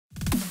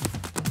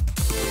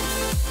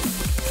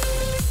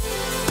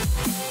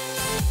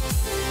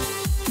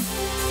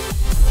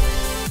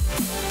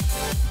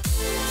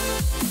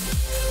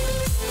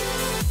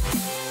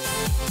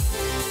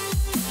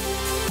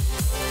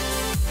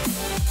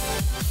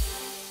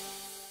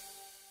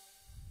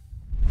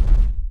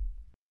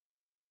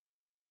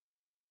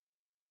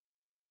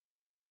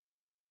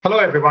Hello,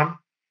 everyone.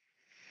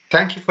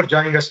 Thank you for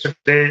joining us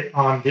today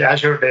on the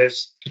Azure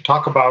Days to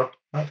talk about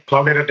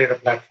Cloudera Data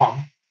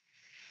Platform.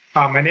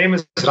 My name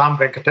is Ram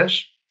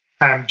Venkatesh.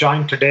 I'm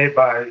joined today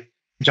by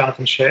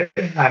Jonathan Shea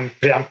and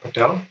Priyank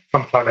Patel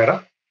from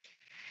Cloudera.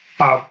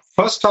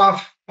 First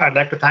off, I'd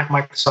like to thank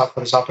Microsoft for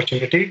this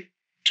opportunity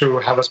to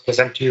have us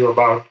present to you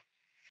about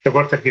the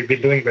work that we've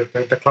been doing with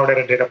the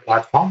Cloudera Data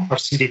Platform, or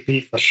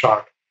CDP for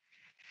short.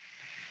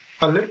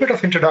 A little bit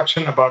of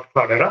introduction about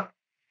Cloudera.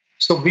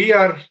 So we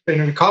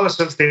call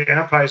ourselves the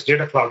Enterprise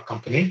Data Cloud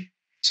Company.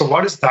 So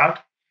what is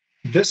that?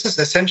 This is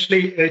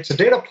essentially, it's a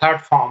data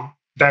platform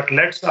that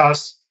lets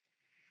us,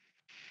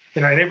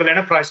 enable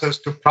enterprises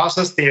to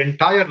process the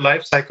entire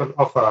life cycle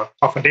of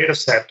a data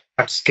set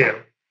at scale,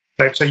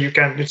 right? So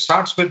it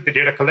starts with the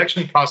data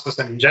collection process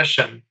and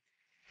ingestion,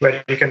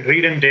 where you can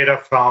read in data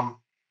from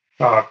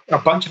a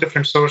bunch of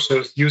different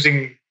sources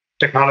using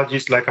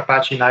technologies like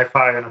Apache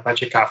NiFi and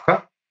Apache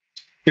Kafka.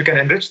 You can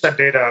enrich that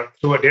data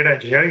through a data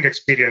engineering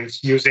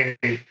experience using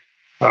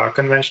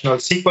conventional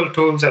SQL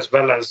tools as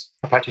well as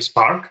Apache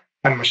Spark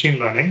and machine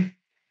learning.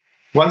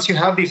 Once you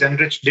have these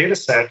enriched data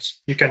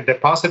sets, you can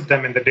deposit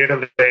them in the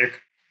data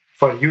lake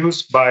for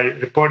use by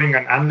reporting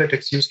and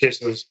analytics use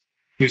cases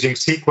using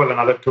SQL and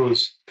other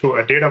tools through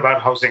a data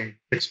warehousing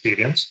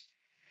experience.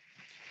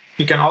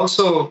 You can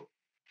also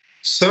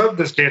serve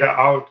this data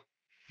out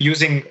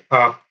using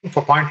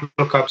for point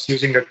lookups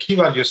using a key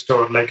value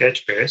store like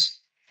HBase.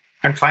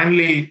 And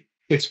finally,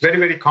 it's very,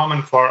 very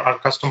common for our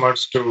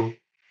customers to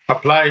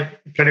apply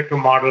predictive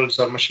models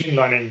or machine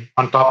learning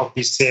on top of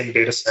these same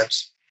data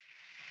sets.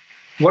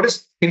 What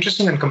is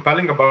interesting and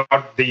compelling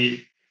about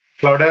the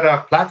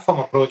Cloudera platform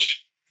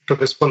approach to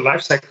this full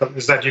lifecycle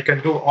is that you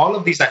can do all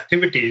of these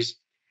activities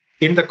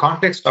in the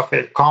context of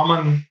a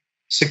common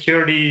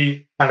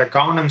security and a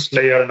governance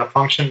layer and a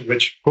function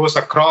which goes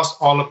across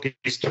all of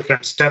these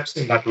different steps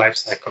in that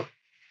lifecycle.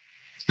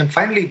 And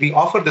finally, we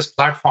offer this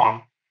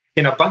platform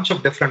in a bunch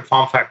of different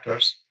form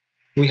factors.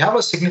 We have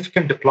a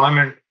significant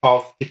deployment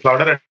of the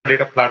Cloudera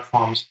data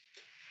platforms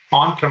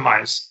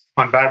on-premise,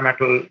 on bare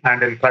metal,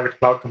 and in private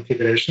cloud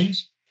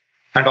configurations,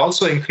 and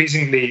also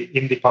increasingly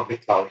in the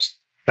public clouds.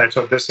 Right?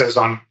 So this is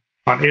on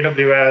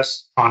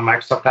AWS, on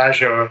Microsoft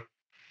Azure,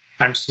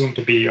 and soon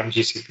to be on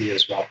GCP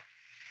as well.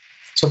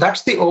 So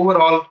that's the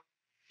overall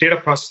data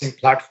processing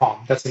platform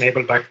that's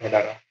enabled by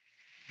Cloudera.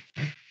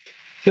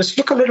 Let's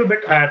look a little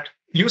bit at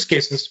use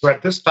cases where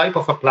this type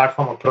of a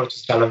platform approach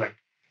is relevant.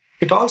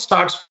 It all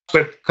starts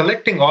with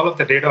collecting all of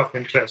the data of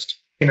interest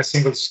in a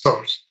single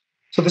source.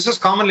 So this is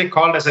commonly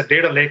called as a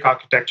data lake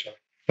architecture,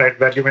 right?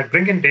 Where you might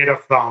bring in data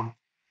from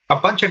a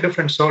bunch of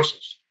different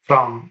sources,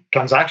 from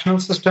transactional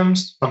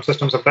systems, from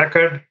systems of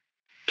record,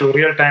 to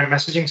real-time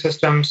messaging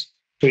systems,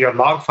 to your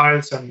log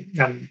files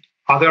and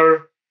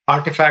other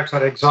artifacts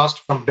or exhaust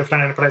from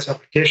different enterprise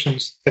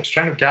applications that's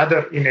trying to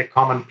gather in a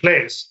common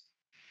place,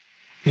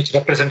 which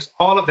represents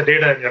all of the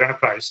data in your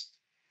enterprise.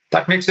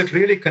 That makes it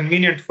really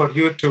convenient for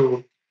you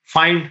to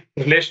find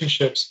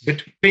relationships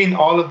between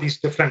all of these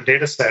different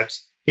data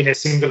sets in a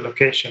single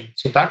location.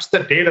 So that's the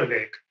data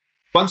lake.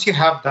 Once you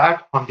have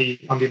that on the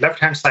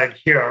left-hand side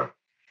here,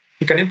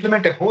 you can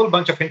implement a whole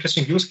bunch of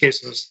interesting use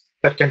cases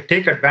that can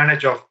take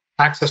advantage of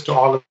access to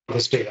all of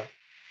this data.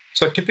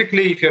 So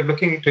typically, if you're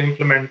looking to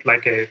implement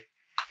like a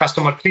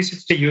customer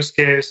 360 use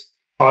case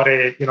or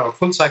a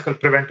full cycle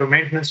preventive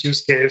maintenance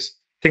use case,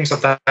 things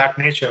of that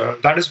nature,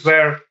 that is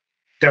where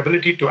the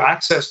ability to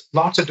access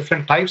lots of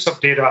different types of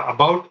data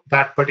about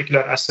that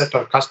particular asset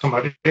or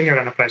customer in your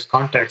enterprise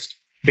context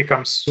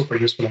becomes super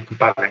useful and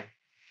compelling.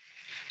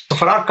 So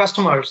for our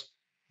customers,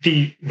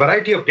 the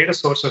variety of data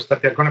sources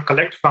that they're going to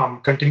collect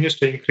from continues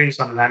to increase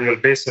on an annual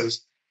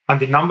basis, and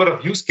the number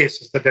of use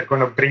cases that they're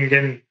going to bring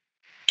in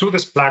to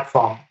this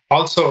platform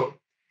also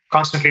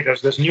constantly,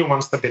 there's new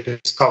ones that they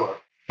discover,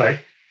 right?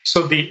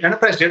 So the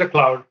Enterprise Data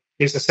Cloud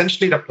is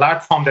essentially the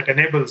platform that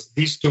enables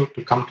these two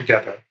to come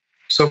together.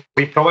 So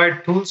we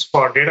provide tools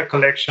for data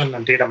collection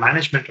and data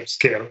management at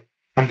scale,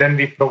 and then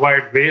we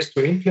provide ways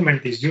to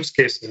implement these use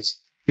cases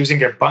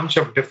using a bunch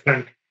of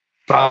different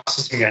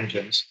processing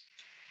engines.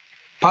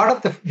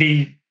 Part of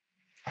the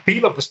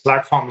appeal of this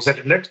platform is that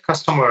it lets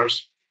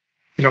customers,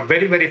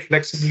 very, very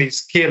flexibly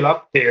scale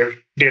up their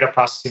data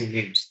processing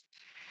needs.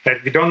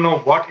 Right? We don't know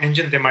what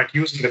engine they might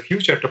use in the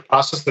future to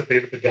process the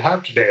data that they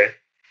have today.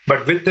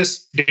 But with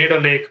this data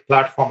lake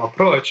platform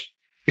approach,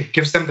 it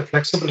gives them the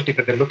flexibility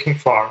that they're looking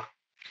for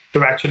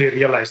to actually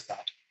realize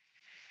that.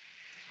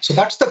 So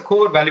that's the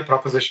core value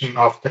proposition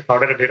of the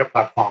Cloudera Data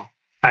Platform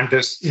and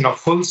this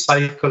full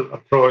cycle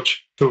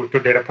approach to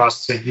data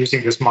processing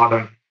using this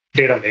modern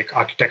data lake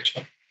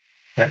architecture.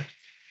 Right?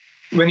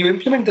 When you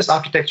implement this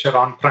architecture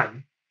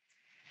on-prem,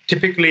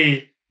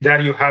 typically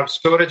there you have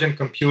storage and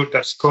compute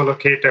that's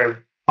co-located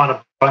on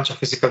a bunch of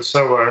physical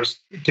servers,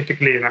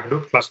 typically in a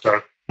Hadoop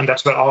cluster, and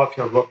that's where all of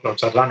your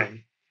workloads are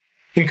running.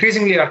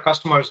 Increasingly, our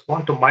customers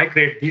want to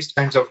migrate these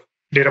kinds of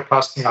data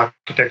processing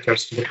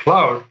architectures to the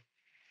cloud.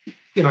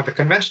 The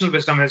conventional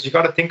wisdom is you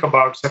got to think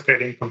about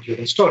separating compute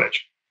and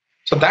storage.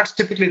 So that's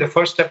typically the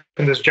first step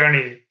in this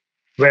journey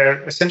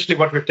where essentially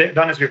what we've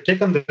done is we've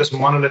taken this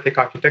monolithic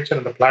architecture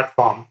in the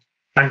platform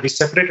and we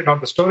separated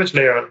out the storage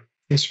layer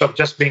instead of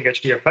just being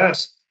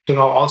HDFS to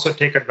now also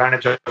take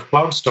advantage of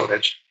cloud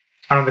storage.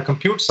 And on the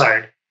compute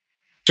side,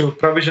 to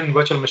provision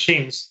virtual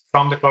machines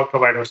from the cloud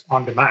providers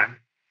on demand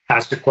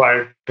as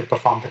required to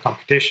perform the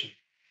computation.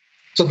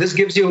 So this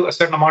gives you a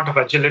certain amount of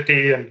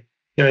agility, and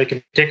you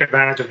can take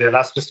advantage of the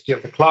elasticity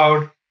of the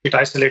cloud. It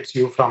isolates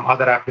you from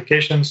other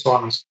applications, so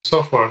on and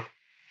so forth.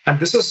 And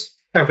this is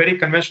a very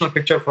conventional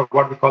picture for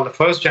what we call the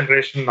first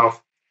generation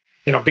of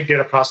big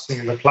data processing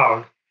in the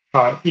cloud.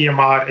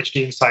 EMR,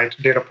 HD Insight,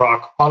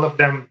 Dataproc, all of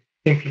them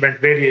implement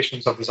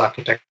variations of this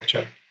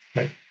architecture.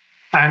 Right?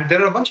 And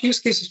there are a bunch of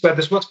use cases where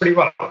this works pretty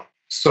well.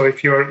 So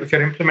if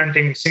you're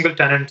implementing single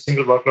tenant,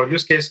 single workload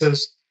use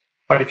cases,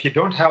 or if you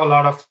don't have a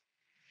lot of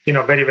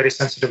very, very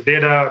sensitive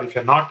data, or if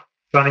you're not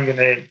running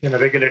in a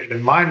regulated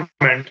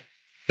environment,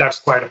 that's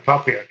quite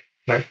appropriate.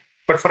 Right?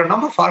 But for a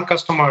number of our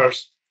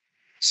customers,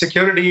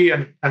 security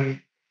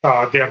and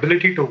the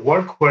ability to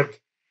work with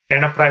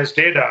enterprise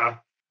data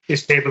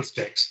is table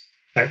stakes.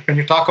 Right? When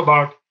you talk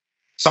about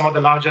some of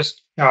the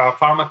largest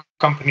pharma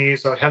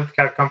companies or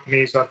healthcare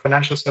companies or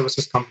financial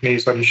services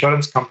companies or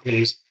insurance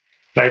companies,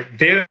 right,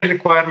 their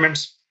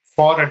requirements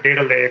for a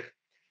data lake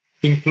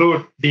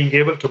include being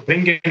able to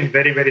bring in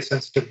very, very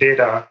sensitive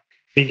data,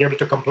 being able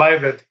to comply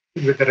with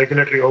the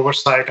regulatory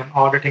oversight and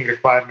auditing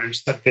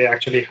requirements that they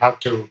actually have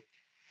to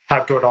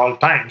at all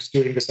times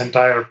during this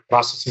entire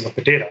processing of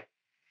the data.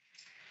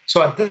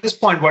 So at this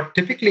point, what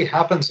typically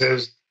happens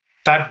is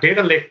that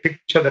data lake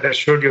picture that I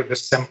showed you,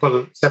 this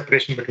simple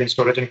separation between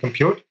storage and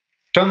compute,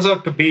 turns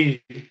out to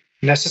be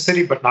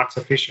necessary but not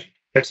sufficient.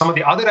 Right? Some of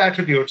the other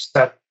attributes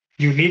that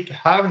you need to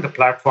have in the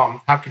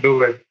platform have to do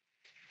with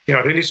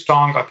really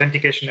strong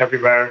authentication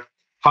everywhere,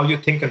 how you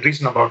think and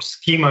reason about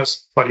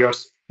schemas for your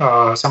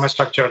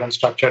semi-structured and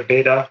structured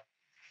data,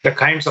 the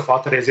kinds of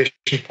authorization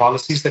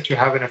policies that you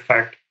have in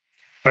effect,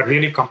 a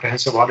really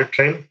comprehensive audit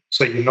trail,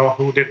 so you know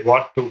who did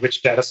what to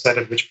which data set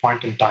at which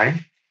point in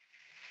time,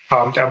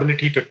 the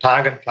ability to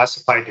tag and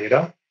classify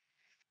data,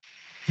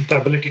 the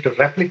ability to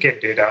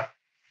replicate data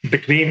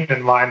between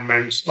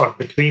environments or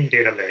between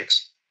data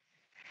lakes,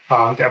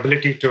 the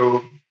ability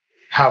to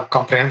have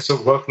comprehensive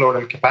workload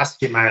and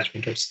capacity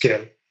management at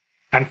scale.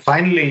 And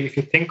finally, if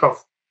you think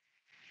of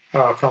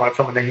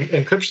from an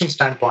encryption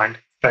standpoint,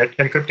 right,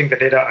 encrypting the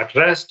data at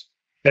rest,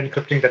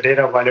 encrypting the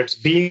data while it's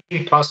being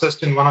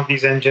processed in one of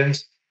these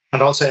engines,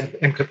 and also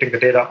encrypting the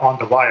data on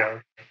the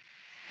wire.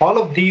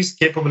 All of these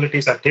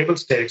capabilities are table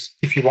stakes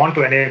if you want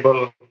to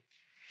enable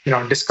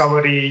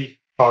discovery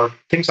or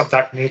things of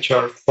that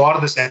nature for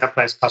this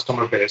enterprise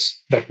customer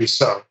base that we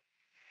serve.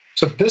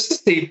 So this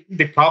is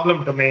the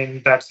problem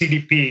domain that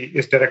CDP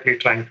is directly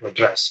trying to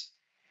address.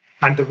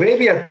 And the way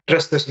we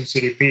address this in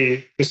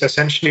CDP is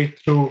essentially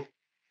through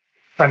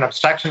an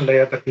abstraction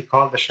layer that we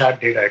call the shared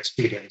data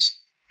experience.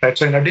 Right?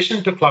 So in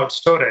addition to cloud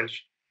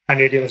storage and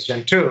ADLS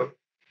Gen 2,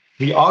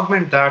 we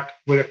augment that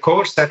with a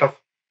core set of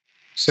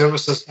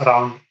services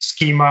around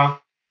schema,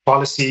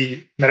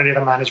 policy,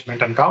 metadata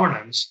management, and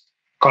governance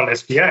called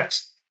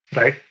SDX,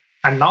 right?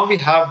 And now we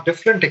have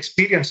different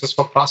experiences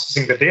for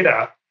processing the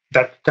data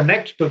that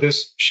connect to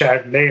this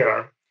shared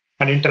layer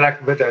and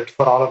interact with it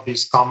for all of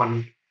these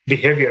common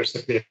behaviors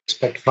that we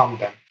expect from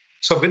them.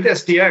 So with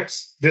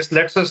SDX, this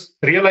lets us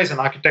realize an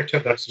architecture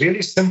that's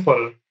really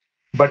simple,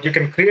 but you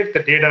can create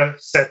the data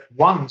set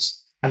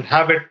once and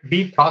have it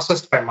be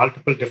processed by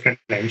multiple different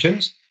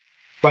engines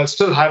while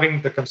still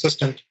having the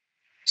consistent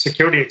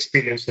security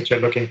experience that you're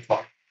looking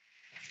for.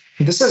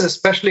 This is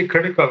especially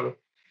critical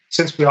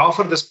since we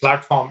offer this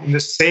platform in the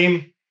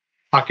same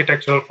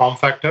architectural form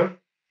factor,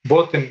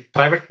 both in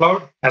private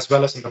cloud as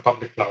well as in the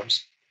public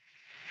clouds.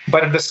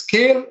 But at the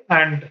scale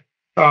and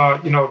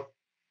at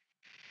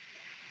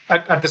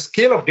the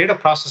scale of data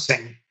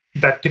processing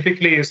that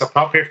typically is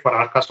appropriate for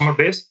our customer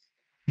base,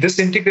 this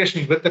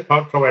integration with the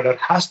cloud provider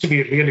has to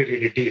be really,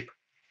 really deep.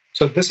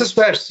 So this is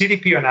where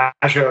CDP on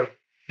Azure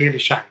really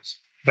shines,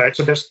 right?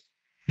 So there's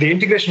the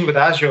integration with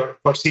Azure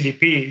for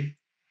CDP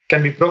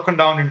can be broken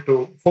down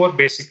into 4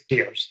 basic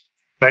tiers,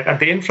 right? At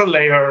the infra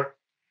layer,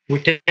 we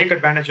take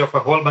advantage of a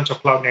whole bunch of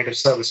cloud native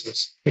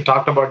services. We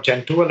talked about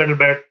Gen 2 a little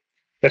bit.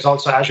 There's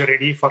also Azure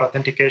AD for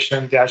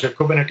authentication, the Azure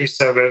Kubernetes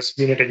service,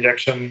 unit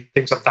injection,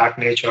 things of that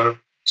nature,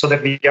 so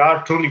that we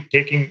are truly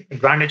taking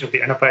advantage of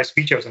the enterprise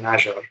features in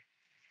Azure.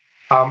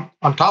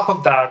 On top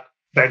of that,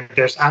 right,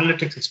 there's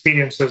analytics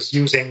experiences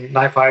using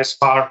NiFi,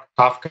 Spark,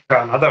 Kafka,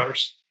 and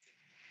others,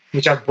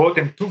 which are both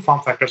in 2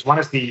 form factors. One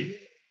is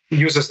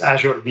uses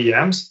Azure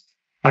VMs,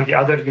 and the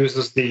other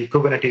uses the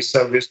Kubernetes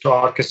service to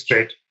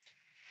orchestrate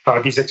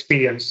these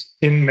experiences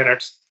in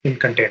minutes in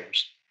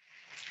containers.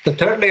 The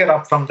third layer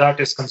up from that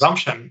is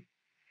consumption,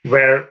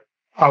 where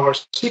our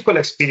SQL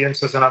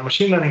experiences and our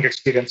machine learning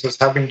experiences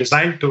have been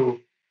designed to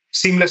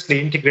seamlessly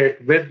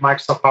integrate with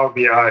Microsoft Power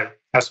BI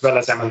as well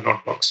as ML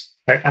notebooks.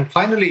 Right? And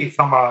finally,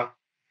 from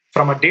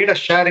a data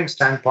sharing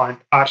standpoint,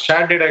 our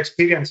shared data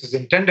experience is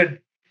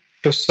intended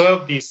to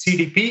serve the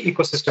CDP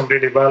ecosystem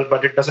really well,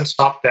 but it doesn't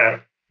stop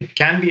there. It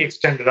can be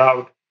extended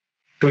out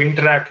to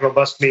interact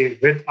robustly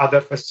with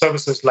other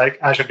services like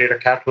Azure Data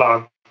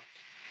Catalog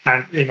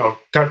and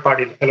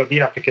third-party LOD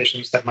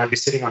applications that might be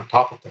sitting on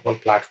top of the whole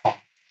platform.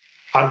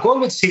 Our goal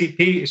with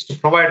CDP is to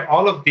provide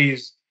all of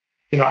these,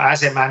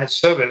 as a managed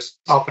service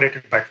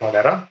operated by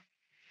Cloudera,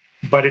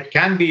 but it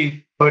can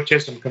be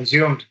purchased and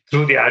consumed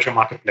through the Azure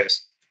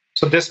Marketplace.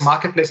 So this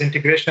marketplace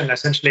integration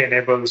essentially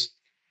enables,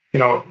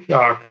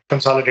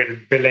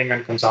 consolidated billing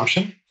and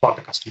consumption for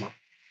the customer.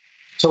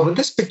 So with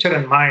this picture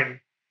in mind,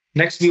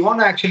 next we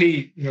want to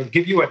actually,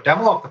 give you a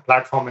demo of the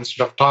platform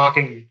instead of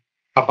talking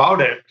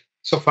about it.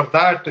 So for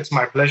that, it's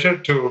my pleasure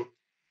to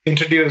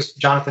introduce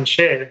Jonathan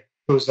Shea,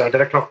 who's the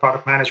Director of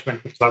Product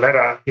Management with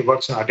Cloudera. He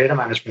works in our data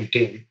management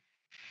team,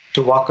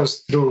 to walk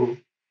us through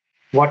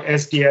what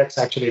SDX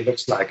actually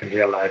looks like in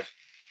real life.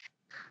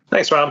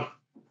 Thanks, Rob.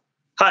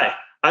 Hi,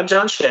 I'm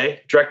John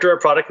Shea, Director of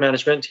Product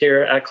Management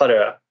here at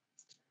Cloudera.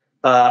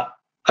 I'm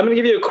going to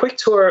give you a quick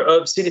tour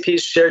of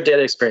CDP's shared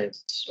data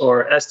experience,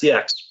 or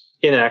SDX,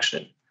 in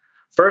action.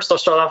 First, I'll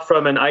start off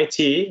from an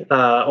IT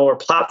or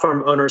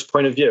platform owner's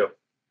point of view.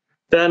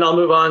 Then I'll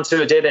move on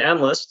to a data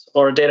analyst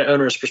or a data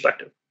owner's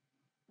perspective.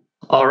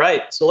 All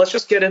right, so let's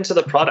just get into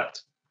the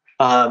product.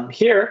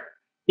 Here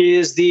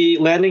is the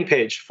landing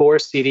page for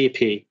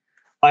CDP.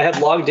 I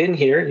have logged in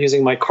here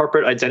using my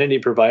corporate identity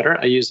provider.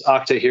 I use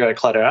Okta here at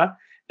Cloudera,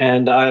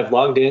 and I have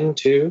logged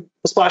into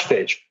the splash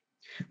page.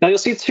 Now you'll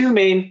see two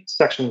main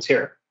sections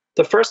here.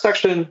 The first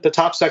section, the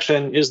top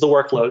section, is the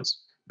workloads.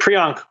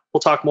 Priyank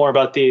will talk more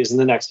about these in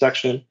the next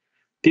section.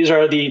 These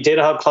are the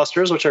Data Hub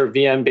clusters, which are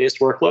VM-based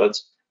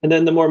workloads, and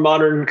then the more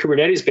modern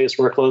Kubernetes-based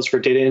workloads for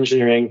data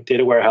engineering,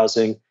 data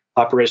warehousing,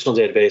 operational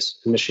database,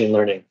 and machine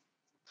learning.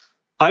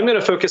 I'm going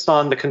to focus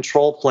on the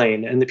control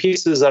plane and the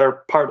pieces that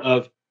are part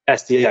of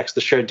SDX,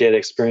 the shared data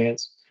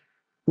experience.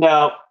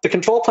 Now, the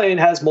control plane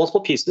has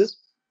multiple pieces.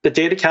 The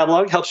data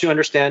catalog helps you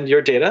understand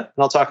your data, and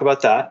I'll talk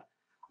about that.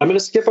 I'm going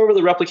to skip over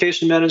the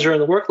replication manager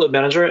and the workload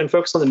manager and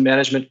focus on the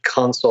management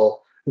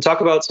console and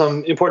talk about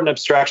some important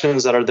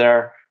abstractions that are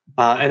there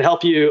and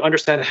help you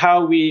understand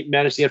how we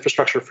manage the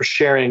infrastructure for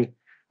sharing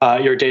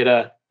your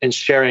data and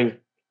sharing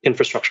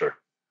infrastructure.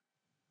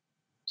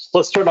 So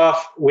let's start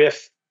off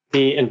with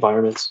the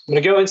environments. I'm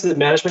going to go into the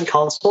management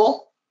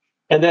console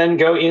and then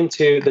go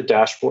into the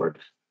dashboard.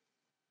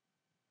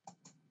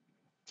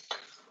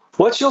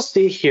 What you'll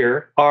see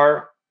here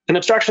are an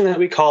abstraction that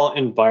we call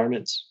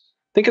environments.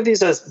 Think of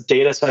these as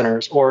data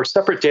centers or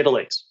separate data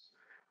lakes.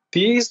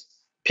 These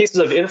pieces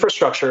of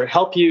infrastructure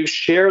help you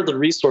share the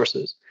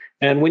resources.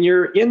 And when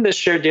you're in this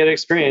shared data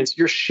experience,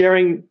 you're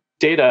sharing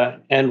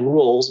data and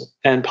rules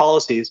and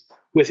policies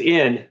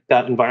within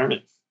that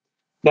environment.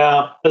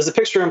 Now, as the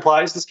picture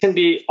implies, this can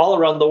be all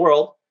around the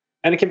world,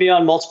 and it can be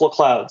on multiple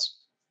clouds.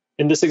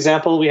 In this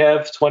example, we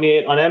have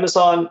 28 on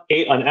Amazon,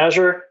 8 on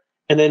Azure,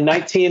 and then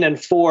 19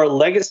 and 4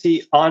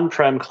 legacy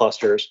on-prem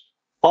clusters,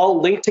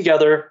 all linked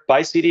together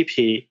by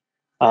CDP,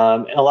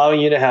 allowing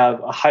you to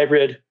have a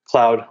hybrid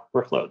cloud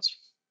workloads.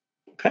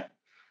 Okay.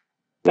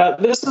 Now,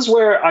 this is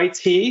where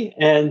IT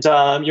and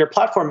your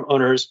platform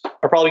owners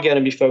are probably going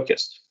to be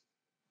focused.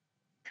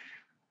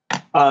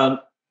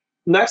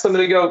 Next, I'm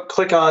going to go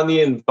click on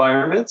the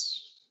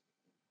environments,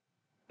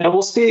 and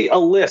we'll see a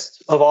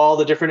list of all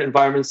the different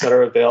environments that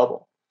are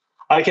available.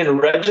 I can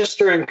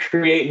register and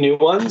create new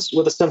ones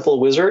with a simple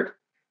wizard,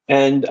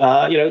 and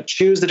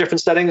choose the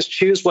different settings,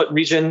 choose what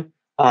region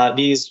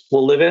these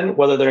will live in,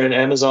 whether they're in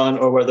Amazon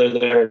or whether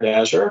they're in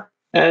Azure,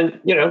 and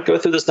go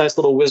through this nice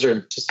little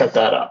wizard to set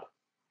that up.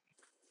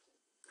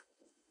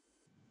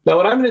 Now,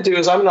 what I'm going to do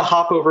is I'm going to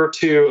hop over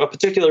to a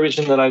particular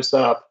region that I've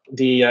set up,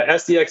 the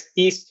SDX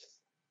East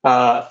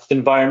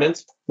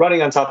environment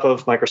running on top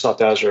of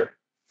Microsoft Azure.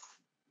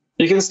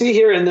 You can see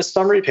here in this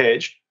summary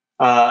page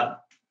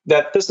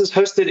that this is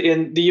hosted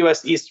in the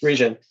US East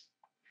region.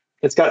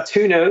 It's got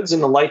 2 nodes in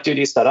the light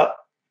duty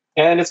setup,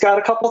 and it's got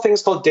a couple of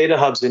things called data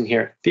hubs in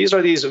here. These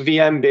are these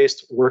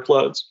VM-based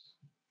workloads.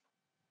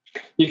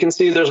 You can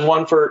see there's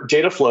one for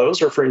data flows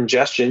or for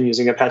ingestion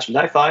using Apache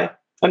NiFi,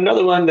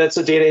 another one that's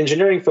a data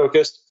engineering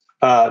focused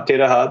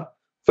data hub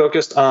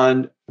focused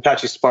on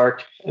Apache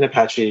Spark and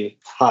Apache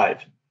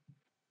Hive.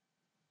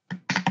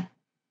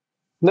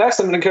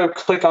 Next, I'm going to go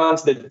click on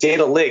to the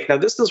data lake. Now,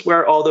 this is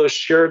where all those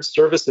shared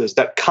services,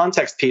 that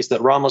context piece that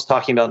Ram was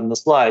talking about in the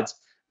slides,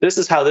 this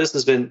is how this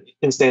has been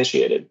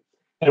instantiated.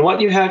 And what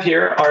you have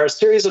here are a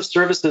series of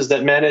services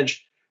that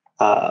manage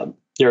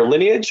your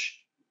lineage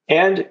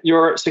and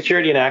your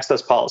security and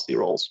access policy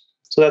roles.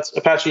 So that's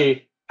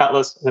Apache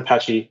Atlas and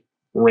Apache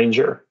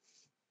Ranger.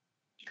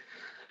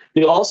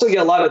 You'll also get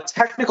a lot of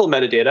technical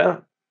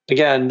metadata.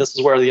 Again, this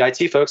is where the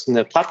IT folks and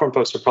the platform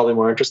folks are probably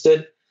more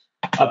interested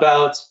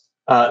about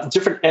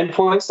different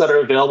endpoints that are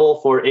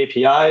available for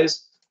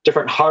APIs,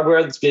 different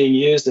hardware that's being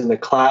used in the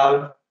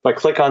cloud. If I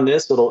click on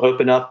this, it'll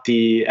open up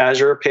the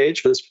Azure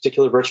page for this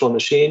particular virtual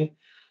machine.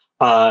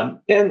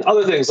 And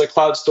other things like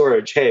cloud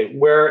storage. Hey,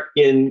 where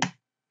in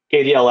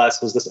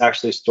ADLS is this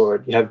actually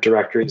stored? You have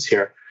directories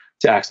here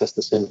to access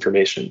this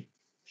information.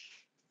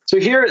 So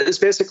here is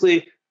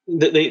basically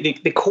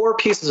the core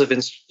pieces of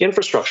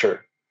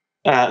infrastructure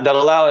that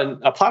allow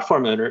a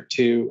platform owner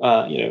to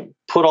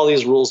put all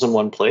these rules in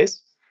one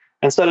place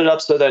and set it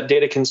up so that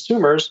data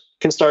consumers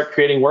can start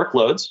creating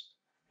workloads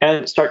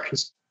and start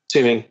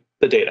consuming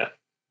the data.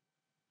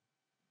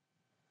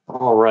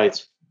 All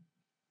right.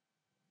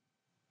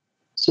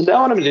 So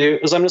now what I'm going to do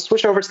is I'm going to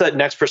switch over to that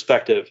next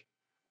perspective,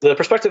 the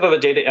perspective of a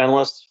data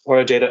analyst or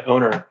a data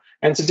owner.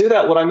 And to do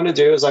that, what I'm going to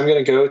do is I'm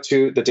going to go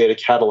to the data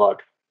catalog.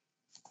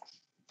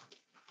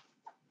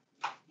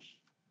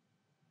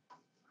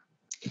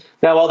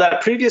 Now, while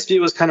that previous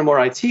view was kind of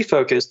more IT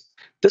focused,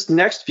 this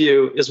next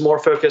view is more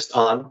focused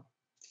on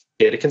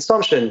data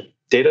consumption,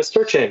 data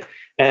searching,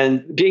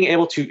 and being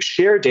able to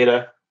share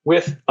data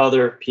with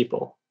other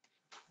people.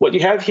 What you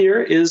have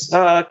here is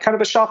kind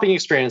of a shopping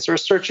experience or a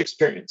search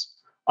experience.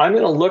 I'm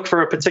going to look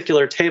for a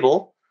particular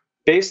table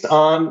based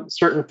on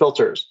certain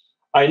filters.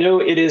 I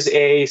know it is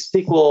a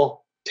SQL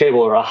table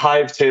or a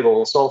Hive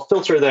table, so I'll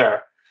filter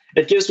there.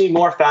 It gives me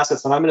more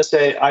facets, and I'm going to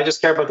say I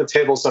just care about the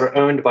tables that are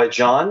owned by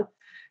John,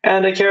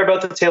 and I care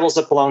about the tables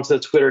that belong to the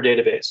Twitter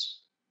database.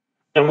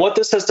 And what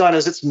this has done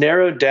is it's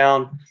narrowed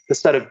down the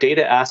set of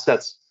data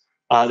assets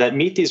that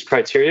meet these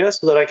criteria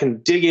so that I can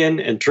dig in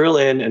and drill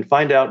in and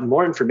find out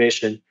more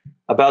information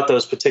about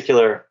those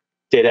particular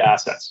data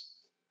assets.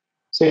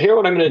 So here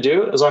what I'm going to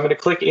do is I'm going to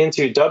click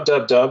into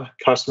www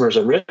customers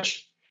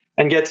enrich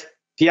and get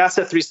the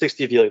Asset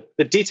 360 view,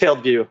 the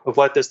detailed view of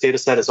what this data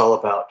set is all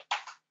about.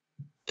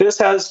 This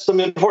has some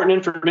important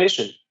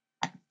information.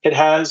 It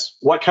has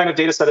what kind of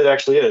data set it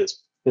actually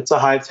is. It's a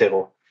Hive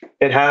table.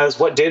 It has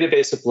what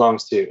database it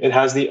belongs to. It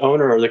has the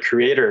owner or the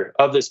creator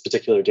of this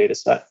particular data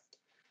set.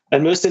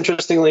 And most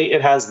interestingly,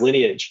 it has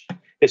lineage.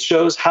 It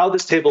shows how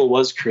this table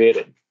was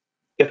created.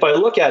 If I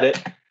look at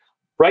it,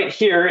 right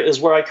here is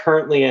where I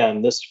currently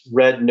am, this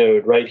red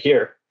node right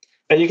here.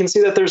 And you can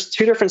see that there's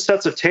two different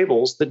sets of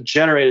tables that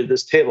generated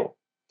this table.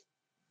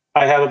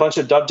 I have a bunch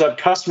of www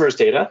customers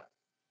data,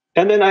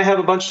 and then I have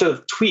a bunch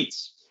of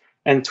tweets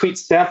and tweet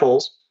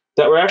samples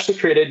that were actually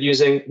created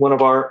using one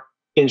of our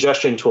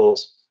ingestion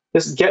tools.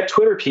 This get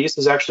Twitter piece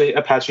is actually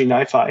Apache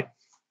NiFi.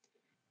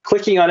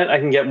 Clicking on it, I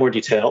can get more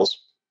details.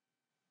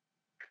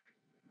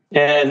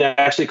 And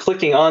actually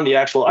clicking on the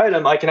actual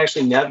item, I can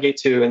actually navigate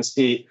to and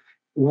see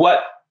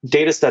what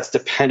data sets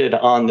depended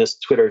on this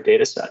Twitter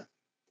data set.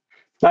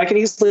 Now I can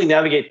easily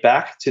navigate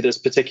back to this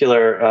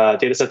particular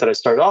data set that I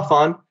started off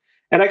on,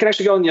 and I can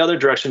actually go in the other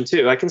direction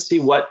too. I can see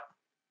what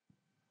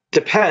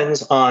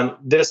depends on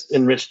this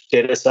enriched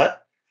data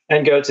set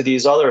and go to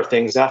these other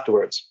things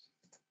afterwards.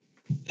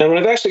 And what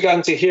I've actually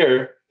gotten to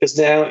here is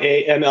now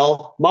a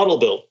ML model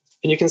build.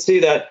 And you can see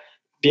that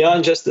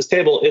beyond just this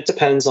table, it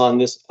depends on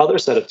this other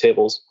set of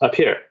tables up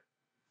here.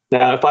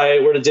 Now, if I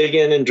were to dig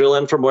in and drill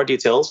in for more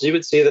details, you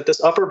would see that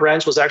this upper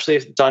branch was actually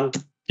done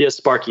via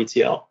Spark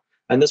ETL.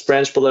 And this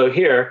branch below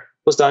here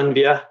was done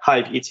via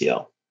Hive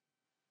ETL.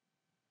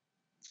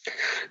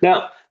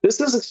 Now, this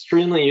is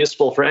extremely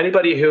useful for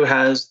anybody who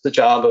has the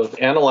job of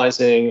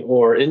analyzing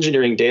or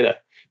engineering data,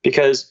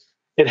 because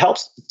it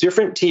helps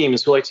different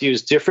teams who like to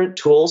use different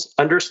tools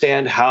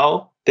understand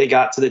how they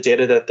got to the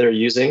data that they're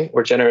using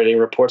or generating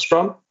reports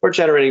from or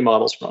generating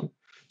models from.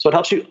 So it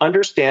helps you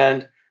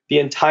understand the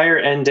entire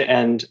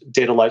end-to-end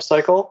data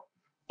lifecycle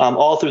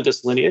all through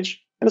this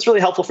lineage. And it's really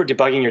helpful for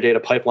debugging your data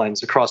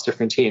pipelines across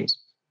different teams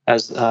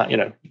as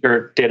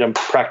your data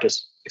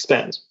practice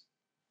expands.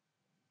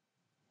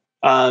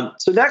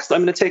 So next,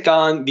 I'm going to take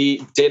on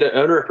the data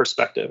owner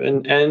perspective.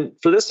 And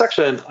for this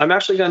section, I'm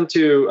actually going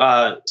to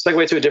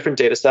segue to a different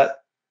data set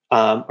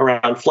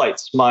around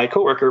flights. My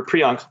coworker,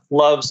 Priyank,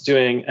 loves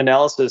doing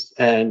analysis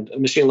and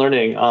machine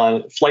learning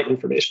on flight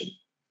information.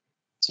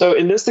 So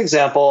in this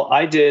example,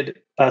 I did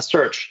a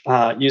search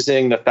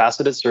using the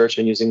faceted search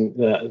and using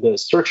the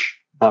search,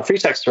 free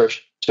text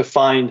search to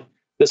find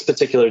this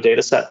particular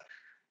data set.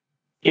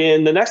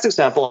 In the next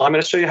example, I'm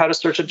going to show you how to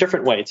search a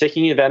different way,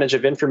 taking advantage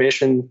of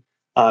information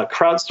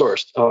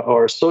crowdsourced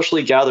or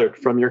socially gathered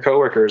from your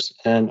coworkers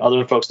and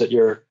other folks that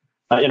you're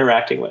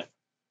interacting with.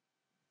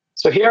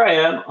 So here I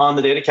am on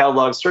the data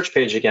catalog search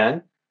page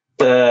again,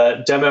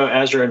 the demo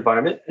Azure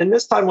environment. And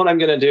this time what I'm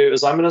going to do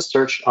is I'm going to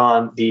search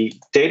on the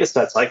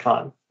datasets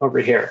icon over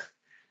here.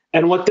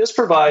 And what this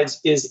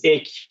provides is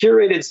a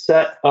curated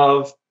set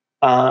of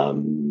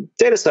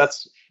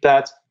datasets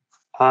that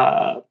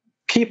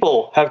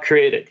people have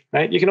created,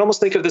 right? You can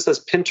almost think of this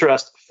as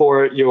Pinterest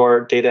for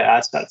your data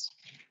assets.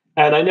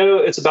 And I know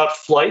it's about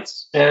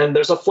flights, and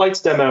there's a flights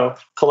demo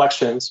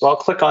collection. So I'll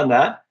click on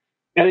that.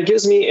 And it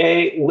gives me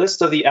a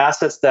list of the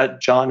assets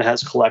that John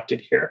has collected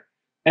here.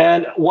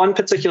 And one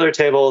particular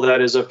table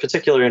that is of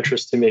particular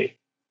interest to me,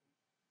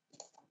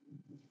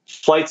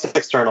 flights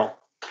external.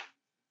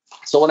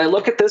 So when I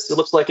look at this, it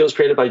looks like it was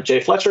created by Jay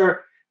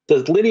Fletcher. The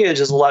lineage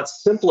is a lot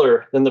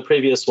simpler than the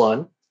previous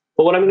one.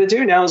 But what I'm going to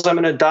do now is I'm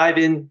going to dive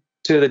into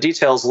the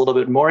details a little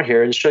bit more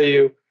here and show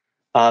you,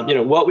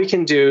 what we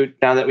can do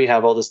now that we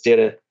have all this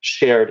data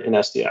shared in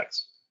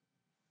SDX.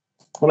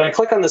 When I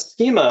click on the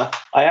schema,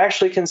 I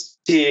actually can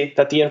see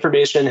that the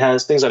information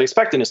has things I'd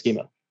expect in a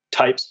schema,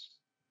 types,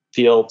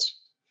 fields.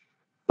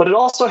 But it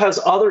also has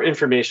other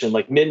information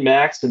like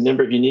min-max and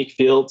number of unique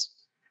fields.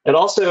 It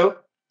also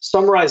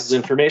summarizes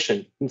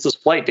information. This is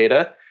flight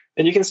data.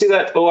 And you can see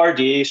that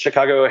ORD,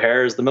 Chicago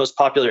O'Hare, is the most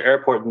popular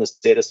airport in this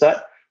data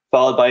set,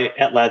 followed by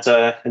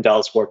Atlanta and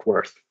Dallas-Fort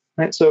Worth.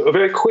 Right? So a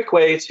very quick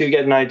way to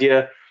get an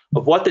idea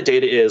of what the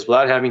data is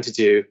without having to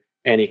do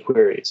any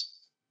queries.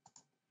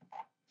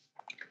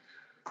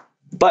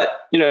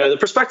 But the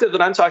perspective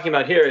that I'm talking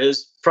about here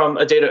is from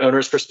a data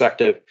owner's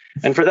perspective.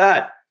 And for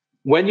that,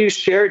 when you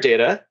share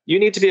data, you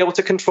need to be able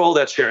to control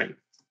that sharing.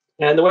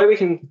 And the way we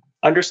can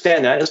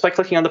understand that is by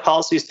clicking on the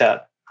Policies tab.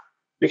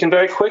 We can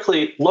very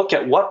quickly look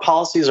at what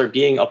policies are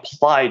being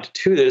applied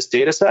to this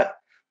data set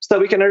so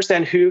that we can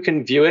understand who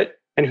can view it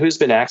and who's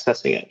been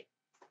accessing it.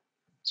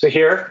 So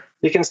here,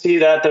 you can see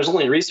that there's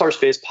only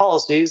resource-based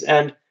policies.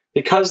 And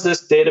because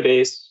this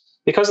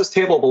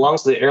table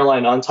belongs to the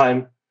airline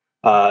on-time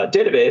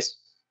database,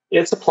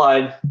 it's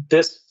applied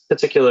this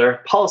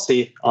particular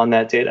policy on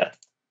that data.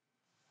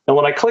 And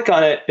when I click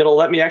on it, it'll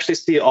let me actually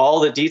see all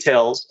the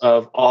details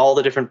of all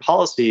the different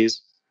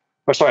policies.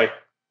 Or sorry,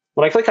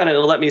 when I click on it,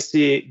 it'll let me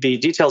see the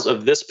details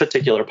of this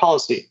particular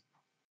policy.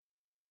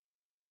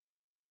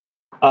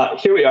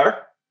 Here we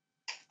are.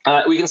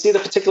 We can see the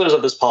particulars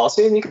of this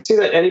policy, and you can see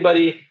that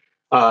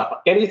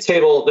any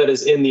table that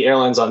is in the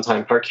Airlines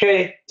On-Time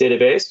Parquet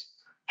database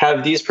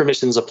have these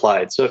permissions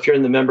applied. So if you're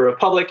in the member of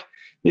public,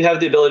 you have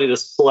the ability to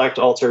select,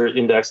 alter,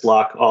 index,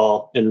 lock,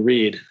 all, and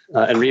read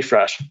and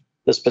refresh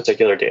this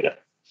particular data.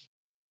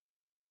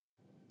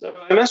 So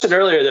I mentioned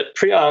earlier that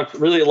Priyank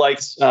really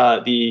likes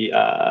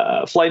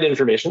the flight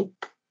information.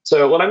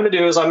 So what I'm going to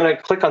do is I'm going to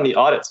click on the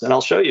audits, and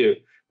I'll show you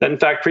that, in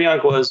fact,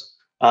 Priyank was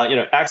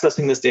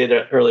accessing this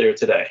data earlier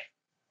today.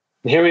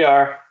 And here we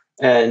are,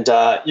 and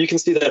you can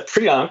see that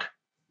Priyank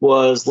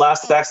was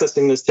last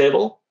accessing this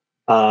table,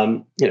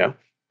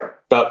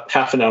 about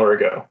half an hour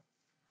ago,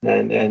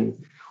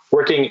 and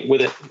working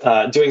with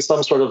it, doing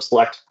some sort of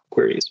select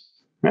queries.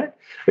 Right?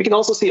 We can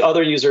also see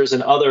other users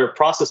and other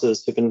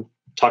processes who've been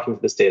talking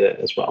to this data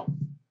as well.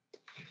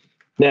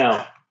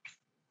 Now,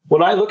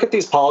 when I look at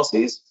these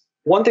policies,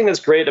 one thing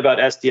that's great about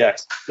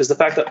SDX is the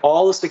fact that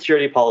all the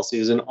security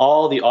policies and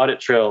all the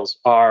audit trails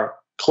are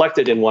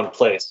collected in one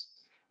place.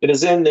 It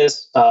is in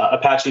this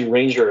Apache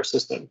Ranger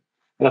system.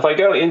 And if I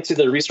go into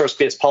the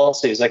resource-based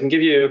policies, I can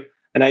give you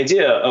an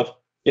idea of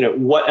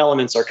what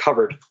elements are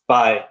covered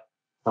by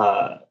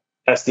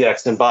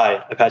SDX and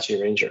by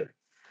Apache Ranger.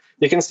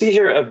 You can see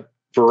here a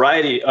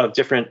variety of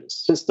different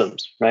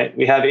systems, right?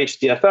 We have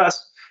HDFS,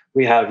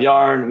 we have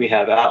Yarn, we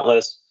have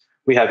Atlas,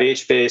 we have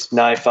HBase,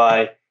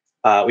 NiFi,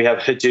 we have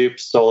Hadoop,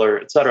 Solr,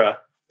 et cetera.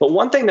 But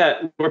one thing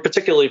that we're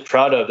particularly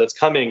proud of that's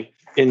coming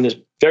in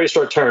the very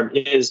short term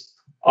is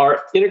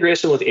our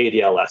integration with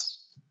ADLS.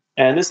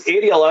 And this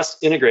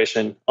ADLS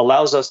integration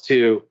allows us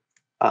to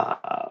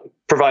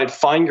provide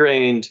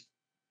fine-grained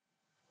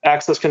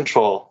access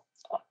control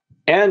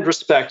and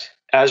respect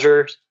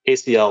Azure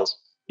ACLs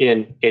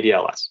in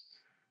ADLS.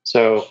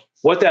 So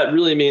what that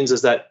really means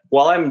is that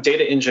while I'm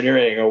data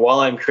engineering or while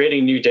I'm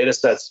creating new data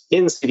sets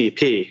in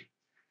CDP,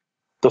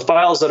 the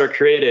files that are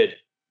created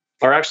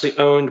are actually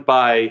owned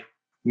by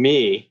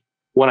me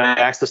when I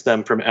access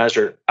them from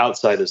Azure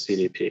outside of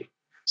CDP.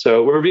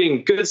 So we're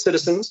being good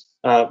citizens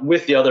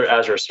with the other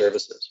Azure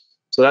services.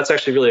 So that's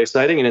actually really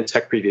exciting and in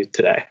tech preview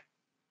today.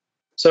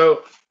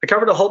 So I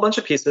covered a whole bunch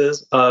of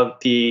pieces of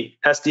the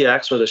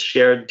SDX or the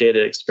shared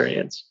data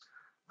experience.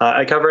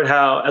 I covered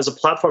how, as a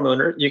platform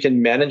owner, you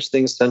can manage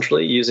things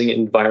centrally using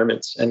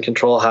environments and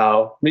control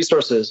how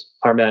resources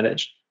are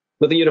managed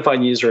with a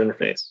unified user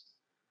interface.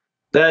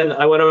 Then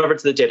I went over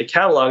to the data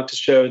catalog to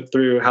show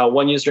through how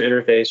one user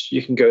interface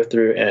you can go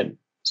through and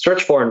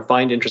search for and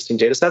find interesting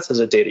data sets as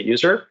a data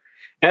user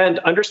and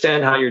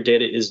understand how your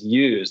data is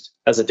used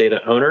as a data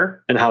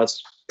owner and how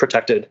it's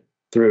protected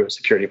through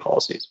security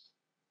policies.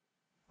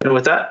 And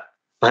with that,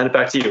 I'll hand it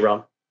back to you,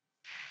 Ram.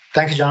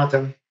 Thank you,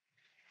 Jonathan.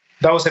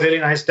 That was a really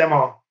nice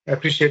demo. I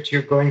appreciate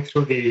you going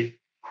through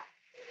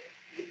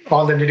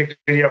all the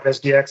nitty-gritty of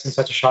SDX in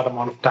such a short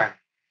amount of time.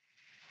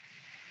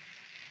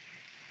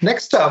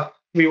 Next up,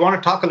 we want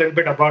to talk a little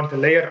bit about the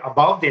layer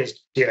above the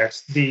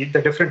SDX, the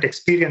different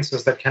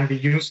experiences that can be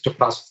used to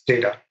process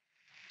data.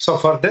 So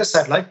for this,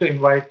 I'd like to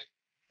invite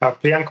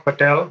Priyank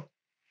Patel,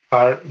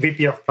 our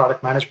VP of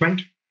Product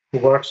Management, who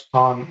works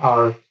on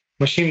our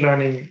machine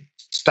learning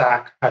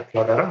stack at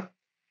Cloudera.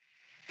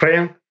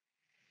 Priyank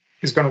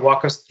is going to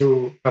walk us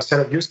through a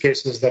set of use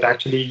cases that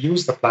actually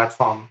use the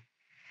platform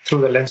through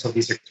the lens of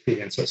these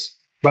experiences.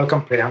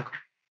 Welcome, Priyank.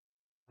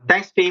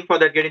 Thanks, team, for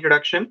that good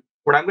introduction.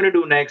 What I'm going to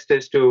do next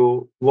is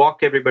to walk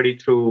everybody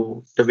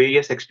through the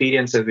various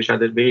experiences, which are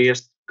the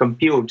various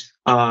computes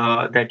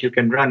that you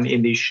can run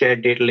in these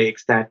shared data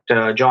lakes that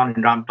John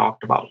and Ram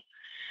talked about.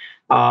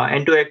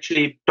 And to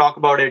actually talk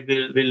about it,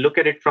 we'll look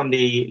at it from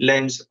the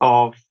lens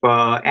of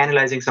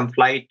analyzing some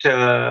flight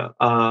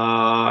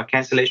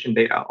cancellation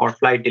data or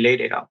flight delay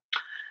data.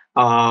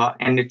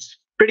 And it's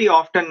pretty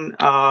often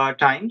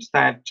times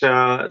that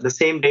the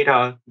same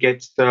data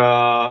gets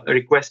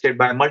requested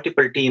by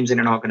multiple teams in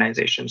an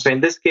organization. So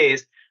in this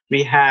case,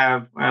 we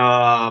have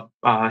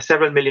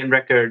several million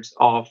records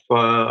of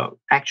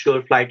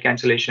actual flight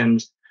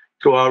cancellations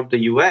throughout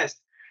the US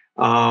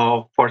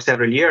for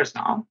several years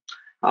now.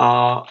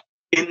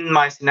 In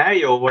my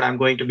scenario, what I'm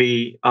going to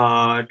be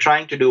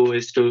trying to do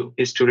is to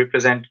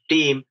represent a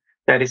team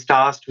that is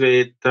tasked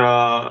with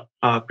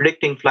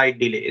predicting flight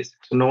delays.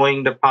 So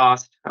knowing the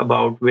past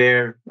about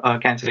where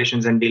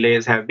cancellations and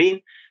delays have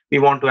been, we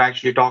want to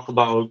actually talk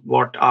about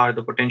what are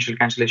the potential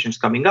cancellations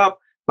coming up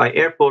by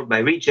airport, by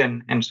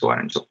region, and so on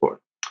and so forth.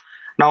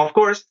 Now, of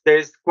course,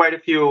 there's quite a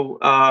few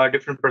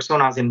different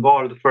personas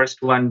involved. The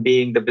first one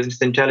being the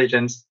business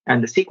intelligence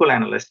and the SQL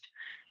analyst.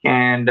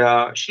 And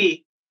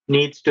she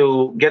needs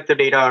to get the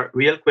data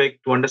real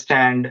quick to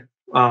understand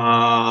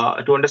how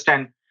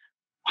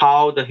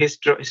the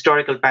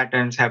historical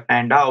patterns have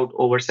panned out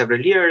over several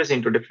years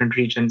into different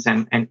regions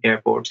and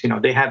airports.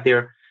 They have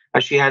their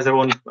she has her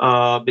own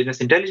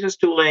business intelligence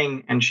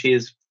tooling, and she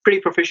is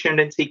pretty proficient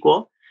in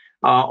SQL.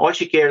 All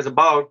she cares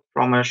about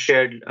from a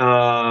shared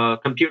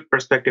compute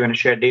perspective and a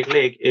shared data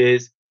lake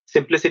is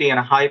simplicity and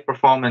a high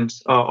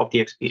performance of the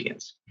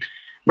experience.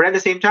 But at the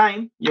same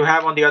time, you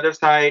have on the other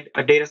side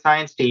a data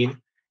science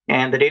team,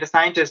 and the data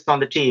scientists on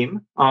the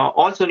team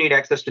also need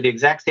access to the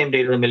exact same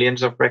data, the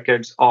millions of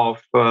records of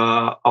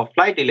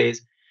flight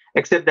delays,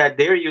 except that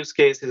their use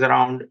case is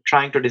around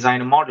trying to design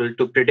a model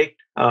to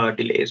predict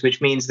delays,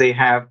 which means they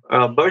have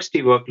a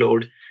bursty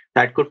workload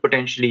that could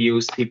potentially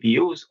use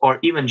CPUs or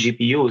even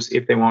GPUs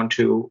if they want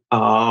to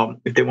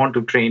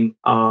train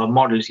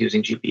models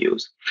using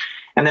GPUs.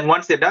 And then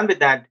once they're done with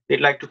that,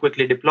 they'd like to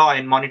quickly deploy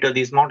and monitor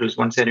these models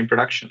once they're in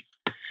production.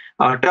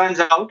 Turns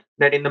out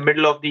that in the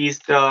middle of these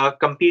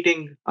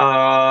competing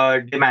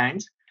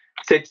demands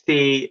sits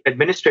the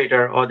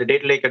administrator or the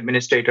data lake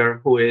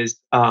administrator who is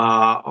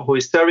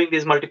serving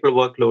these multiple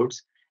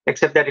workloads,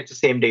 except that it's the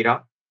same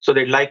data. So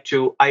they'd like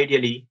to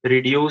ideally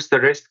reduce the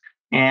risk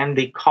and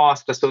the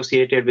cost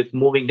associated with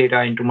moving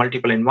data into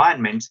multiple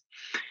environments.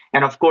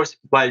 And of course,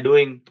 while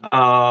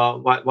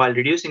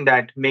reducing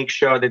that, make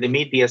sure that they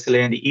meet the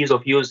SLA and the ease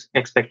of use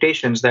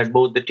expectations that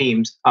both the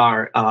teams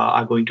are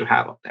going to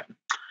have of them.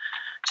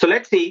 So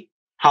let's see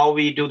how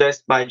we do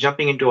this by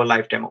jumping into a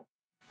live demo.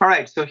 All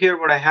right, so here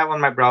what I have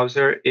on my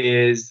browser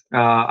is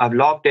I've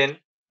logged in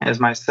as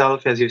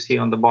myself, as you see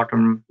on the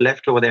bottom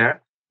left over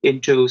there,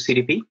 into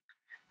CDP.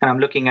 And I'm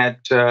looking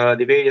at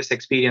the various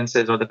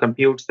experiences or the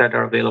computes that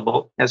are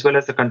available, as well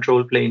as the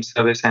control plane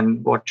service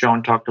and what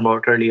John talked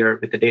about earlier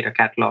with the data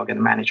catalog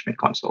and management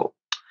console.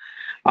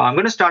 I'm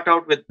going to start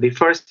out with the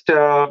first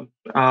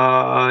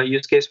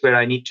use case where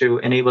I need to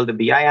enable the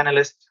BI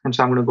analyst. And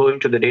so I'm going to go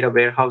into the data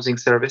warehousing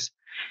service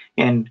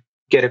and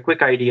get a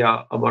quick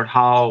idea about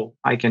how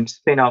I can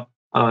spin up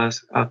a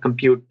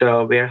compute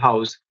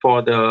warehouse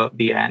for the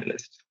BI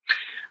analyst.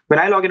 When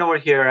I log in over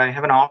here, I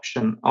have an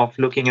option of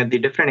looking at the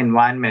different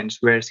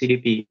environments where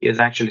CDP is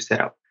actually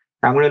set up.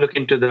 I'm going to look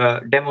into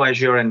the demo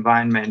Azure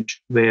environment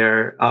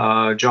where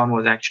John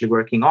was actually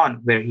working on,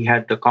 where he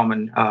had the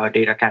common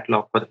data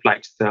catalog for the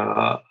flights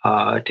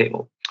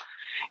table.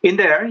 In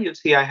there, you'll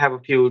see I have a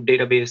few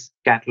database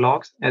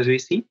catalogs, as we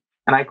see,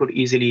 and I could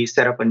easily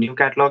set up a new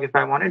catalog if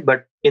I wanted.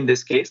 But in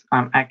this case,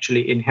 I'm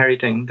actually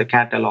inheriting the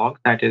catalog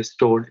that is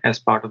stored as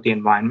part of the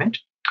environment.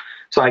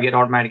 So I get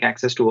automatic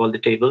access to all the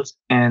tables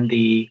and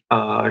the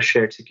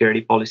shared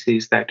security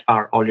policies that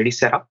are already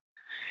set up.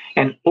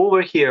 And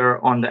over here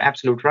on the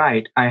absolute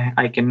right,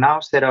 I can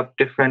now set up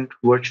different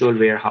virtual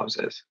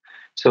warehouses.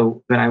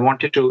 So when if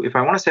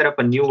I want to set up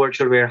a new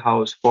virtual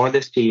warehouse for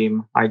this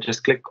team, I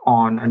just click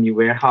on a new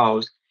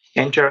warehouse,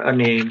 enter a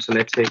name. So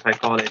let's say if I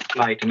call it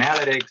Flight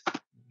Analytics,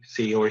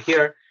 see over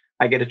here,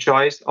 I get a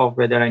choice of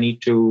whether I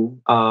need to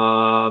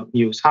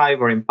use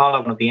Hive or Impala,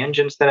 one of the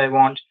engines that I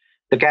want.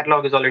 The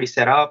catalog is already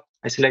set up.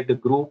 I select the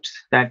groups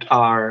that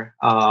are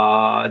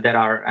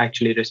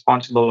actually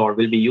responsible or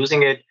will be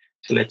using it.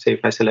 So let's say if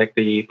I select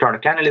the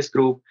product analyst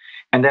group,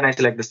 and then I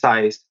select the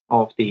size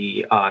of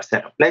the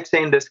setup. Let's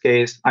say in this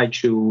case, I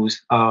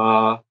choose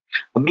a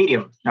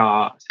medium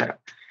setup.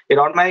 It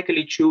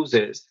automatically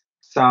chooses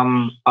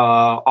some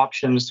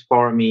options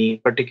for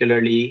me,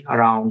 particularly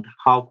around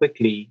how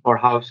quickly or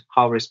how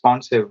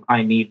responsive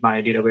I need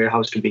my data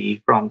warehouse to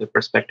be from the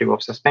perspective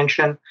of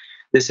suspension.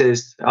 This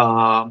is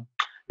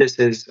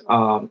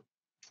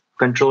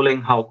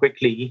controlling how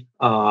quickly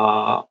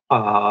the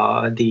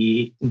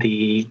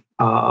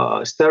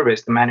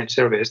managed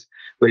service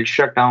will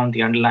shut down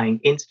the underlying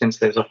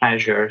instances of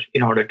Azure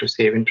in order to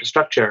save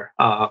infrastructure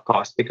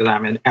costs. Because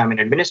I'm an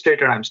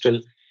administrator, I'm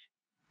still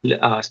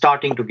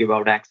starting to give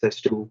out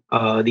access to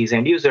these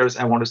end users.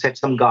 I want to set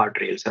some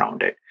guardrails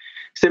around it.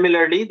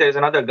 Similarly, there's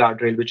another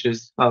guardrail, which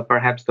is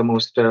perhaps the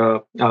most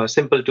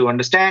simple to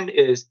understand,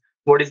 is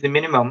what is the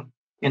minimum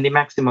and the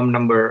maximum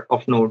number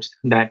of nodes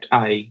that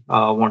I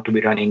want to be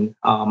running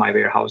my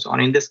warehouse on.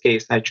 In this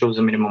case, I chose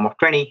a minimum of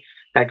 20.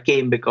 that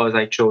came because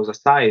I chose a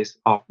size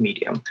of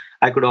medium.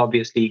 I could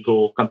obviously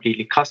go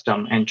completely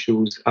custom and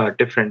choose a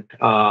different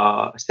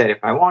set if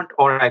I want,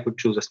 or I could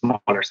choose a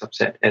smaller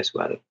subset as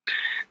well.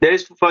 There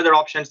is further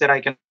options that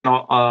I can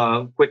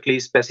quickly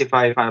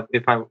specify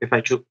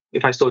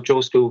if I so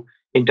chose to,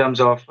 in terms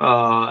of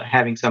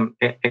having some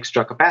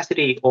extra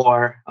capacity,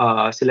 or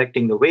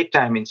selecting the wait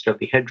time instead of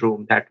the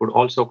headroom. That would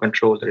also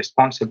control the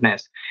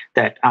responsiveness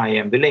that I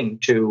am willing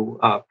to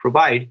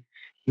provide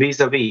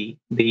vis-a-vis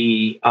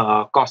the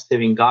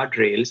cost-saving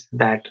guardrails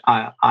that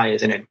I,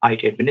 as an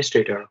IT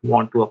administrator,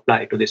 want to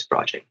apply to this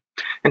project.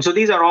 And so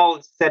these are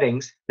all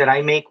settings that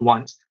I make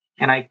once,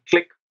 and I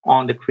click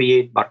on the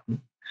Create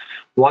button.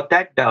 What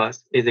that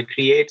does is it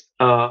creates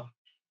a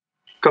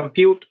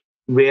compute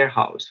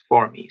warehouse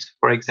for me. So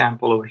for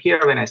example, over here,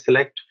 when I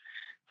select,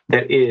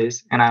 there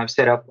is, and I've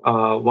set up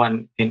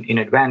one in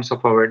advance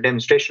of our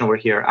demonstration over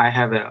here. I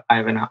have a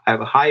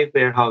Hive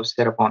warehouse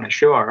set up on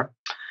Azure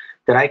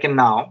that I can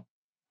now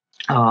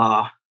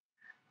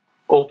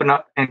open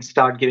up and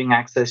start giving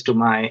access to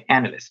my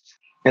analysts.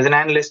 As an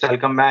analyst, I'll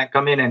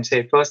come in and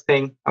say, first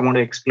thing, I want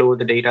to explore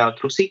the data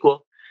through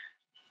SQL.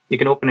 You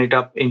can open it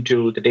up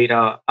into the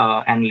Data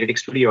Analytics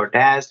Studio or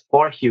DAS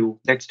or Hue.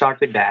 Let's start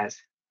with DAS.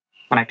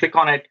 When I click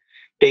on it,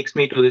 takes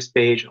me to this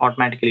page,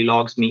 automatically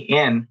logs me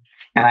in,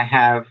 and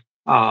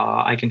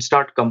I can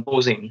start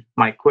composing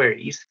my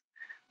queries.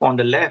 On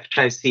the left,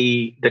 I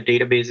see the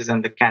databases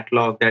and the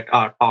catalog that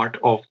are part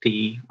of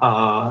the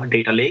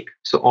data lake.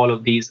 So all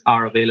of these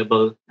are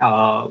available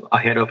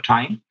ahead of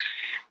time.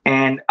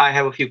 And I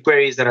have a few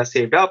queries that are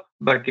saved up,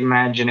 but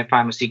imagine if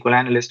I'm a SQL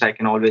analyst, I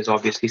can always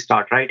obviously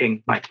start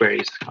writing my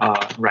queries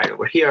right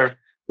over here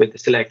with the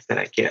selects that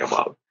I care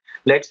about.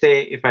 Let's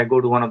say if I go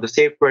to one of the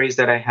saved queries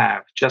that I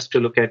have, just to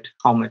look at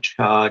how much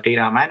data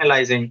I'm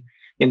analyzing.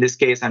 In this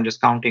case, I'm just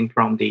counting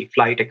from the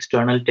flight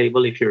external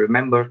table. If you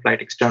remember,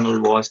 flight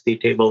external was the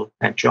table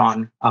that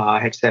John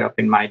had set up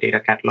in my data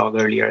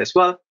catalog earlier as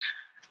well.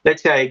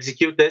 Let's say I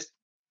execute this.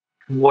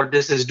 What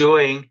this is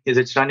doing is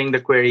it's running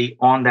the query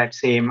on that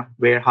same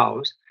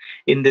warehouse.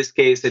 In this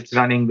case, it's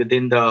running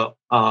within the.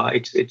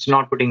 It's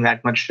not putting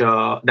that much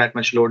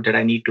load that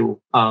I need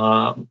to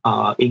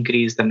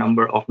increase the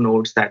number of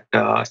nodes that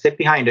sit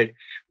behind it.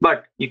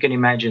 But you can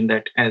imagine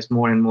that as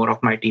more and more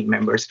of my team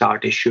members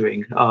start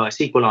issuing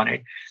SQL on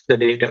it,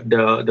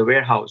 the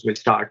warehouse will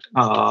start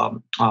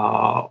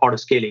auto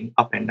scaling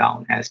up and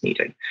down as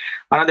needed.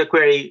 Another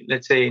query,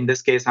 let's say in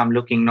this case, I'm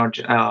looking not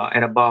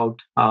at about,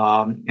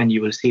 and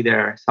you will see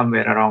there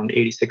somewhere around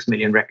 86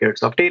 million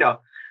records of data.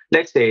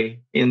 Let's say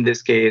in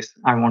this case,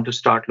 I want to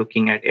start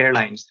looking at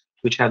airlines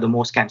which have the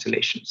most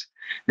cancellations.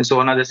 And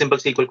so another simple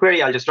SQL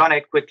query, I'll just run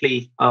it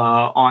quickly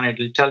on it.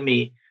 It'll tell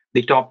me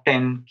the top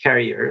 10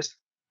 carriers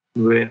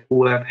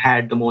who have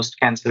had the most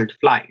canceled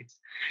flights.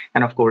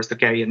 And of course, the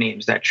carrier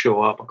names that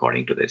show up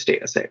according to this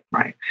data set,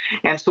 right?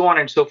 And so on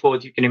and so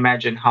forth. You can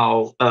imagine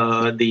how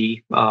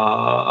the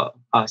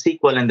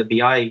SQL and the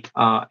BI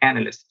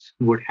analysts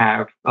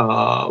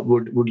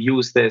would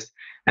use this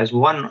as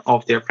one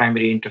of their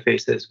primary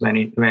interfaces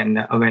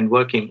when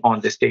working on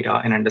this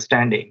data and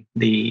understanding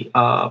the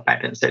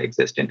patterns that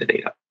exist in the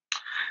data.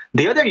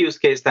 The other use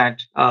case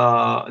that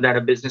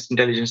a business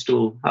intelligence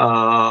tool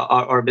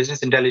or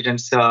business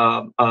intelligence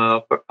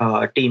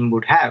team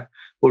would have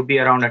would be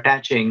around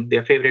attaching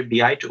their favorite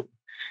BI tool.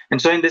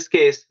 And so in this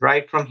case,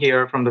 right from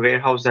here, from the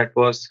warehouse that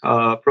was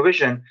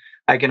provisioned,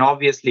 I can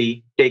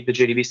obviously take the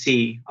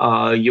JDBC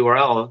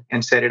URL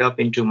and set it up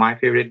into my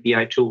favorite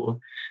BI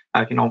tool.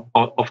 I can,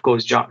 of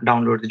course,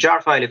 download the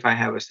jar file if I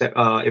have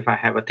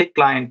a thick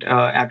client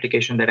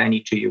application that I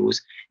need to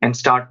use, and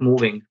start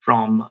moving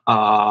from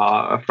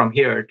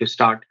here to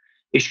start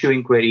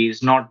issuing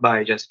queries, not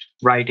by just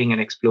writing and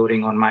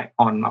exploring on my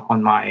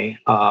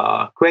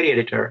query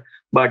editor,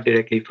 but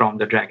directly from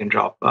the drag and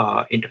drop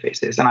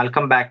interfaces. And I'll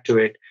come back to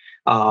it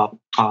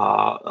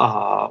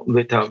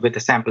with a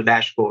sample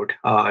dashboard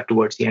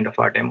towards the end of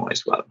our demo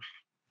as well.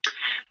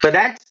 But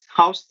that's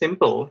how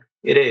simple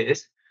it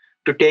is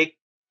to take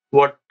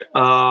what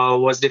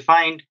was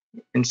defined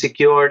and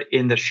secured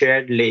in the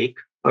shared lake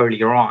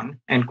earlier on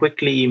and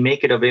quickly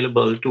make it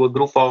available to a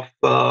group of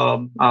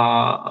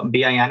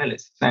BI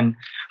analysts, and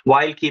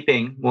while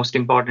keeping, most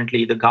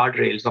importantly, the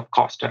guardrails of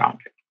cost around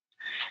it.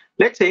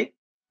 Let's say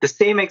the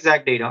same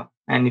exact data,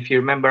 and if you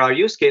remember our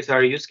use case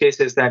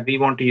is that we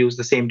want to use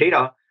the same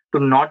data to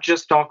not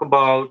just talk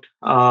about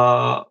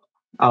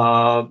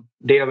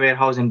data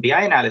warehouse and BI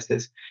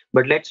analysis,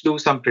 but let's do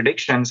some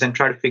predictions and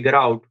try to figure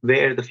out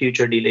where the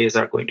future delays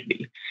are going to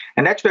be.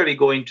 And that's where we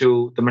go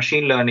into the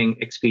machine learning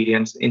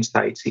experience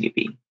inside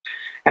CDP.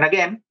 And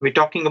again, we're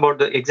talking about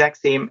the exact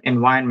same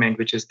environment,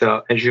 which is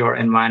the Azure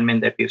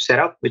environment that we've set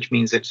up, which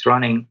means it's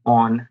running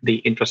on the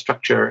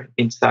infrastructure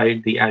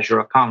inside the Azure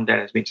account that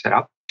has been set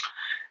up.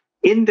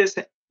 In this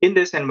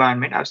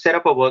environment, I've set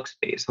up a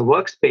workspace. A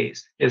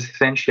workspace is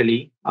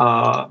essentially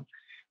a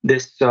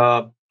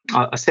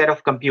set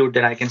of compute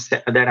that I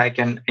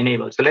can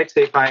enable. So let's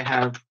say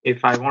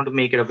if I want to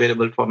make it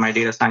available for my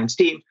data science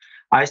team,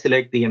 I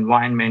select the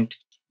environment,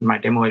 my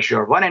demo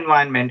Azure 1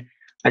 environment.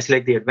 I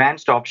select the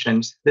advanced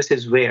options. This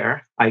is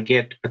where I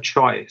get a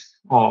choice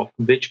of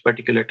which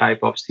particular type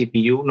of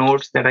CPU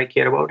nodes that I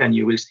care about. And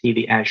you will see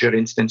the Azure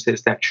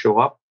instances that show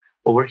up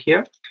over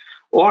here.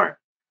 Or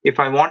if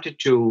I wanted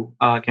to,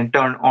 can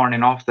turn on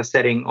and off the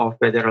setting of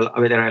whether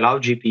I allow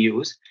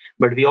GPUs,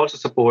 but we also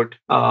support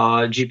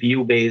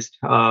GPU-based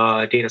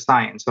data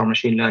science or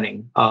machine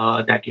learning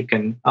that you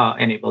can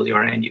enable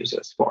your end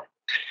users for.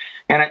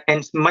 And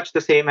it's much the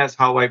same as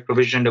how I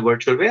provisioned a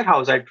virtual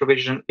warehouse. I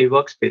provision a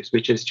workspace,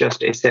 which is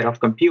just a set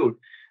of compute.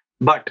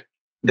 But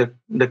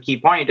the key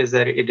point is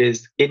that it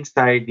is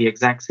inside the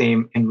exact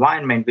same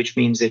environment, which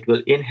means it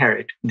will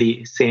inherit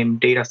the same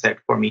data set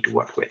for me to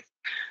work with.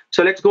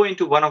 So let's go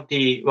into one of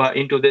the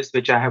into this,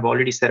 which I have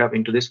already set up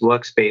into this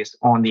workspace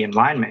on the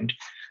environment,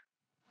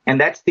 and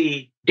that's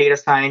the data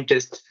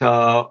scientist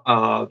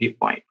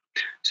viewpoint.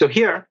 So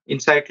here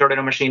inside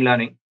Cloudera Machine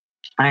Learning,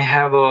 I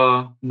have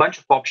a bunch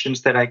of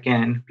options that I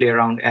can play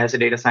around as a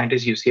data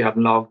scientist. You see,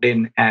 I'm logged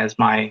in as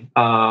my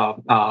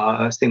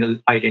single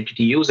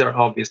identity user,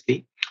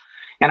 obviously.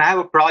 And I have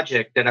a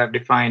project that I've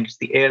defined. It's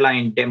the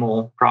airline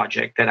demo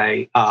project that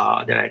I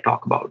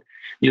talk about.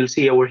 You'll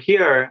see over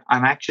here,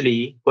 I'm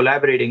actually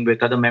collaborating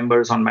with other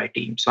members on my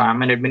team. So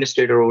I'm an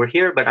administrator over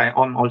here, but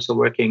I'm also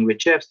working with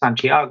Jeff,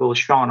 Santiago,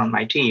 Sean on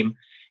my team,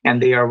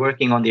 and they are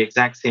working on the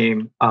exact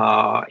same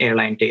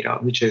airline data,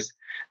 which is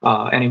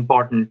an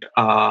important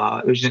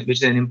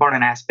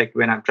aspect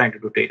when I'm trying to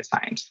do data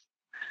science.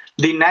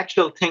 The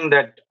natural thing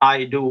that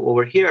I do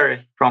over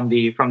here from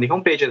the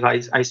homepage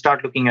is I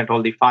start looking at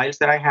all the files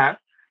that I have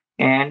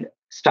and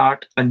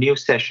start a new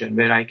session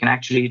where I can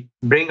actually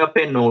bring up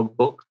a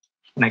notebook.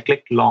 When I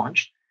click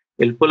launch,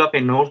 it'll pull up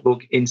a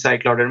notebook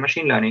inside Cloudera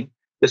Machine Learning.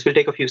 This will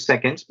take a few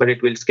seconds, but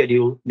it will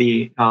schedule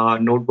the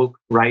notebook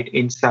right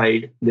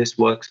inside this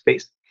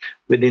workspace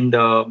within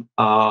the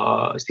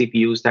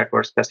CPUs that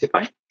were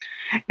specified.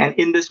 And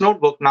in this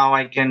notebook, now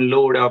I can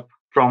load up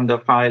from the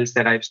files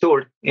that I've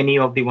stored any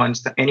of the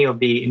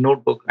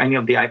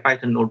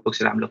IPython notebooks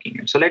that I'm looking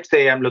at. So let's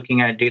say I'm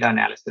looking at data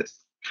analysis.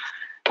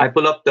 I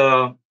pull up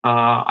the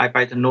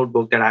IPython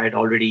notebook that I had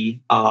already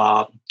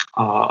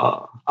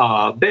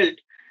built.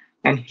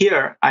 And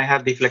here I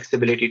have the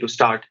flexibility to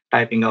start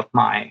typing up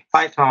my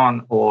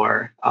Python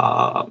or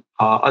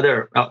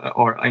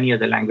or any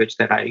other language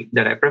that I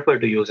prefer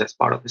to use as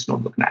part of this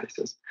notebook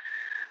analysis.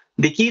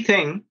 The key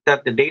thing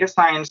that the data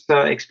science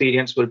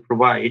experience will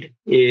provide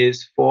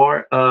is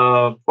for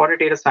a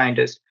data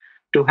scientist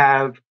to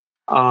have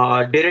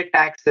direct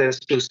access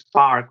to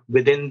Spark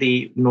within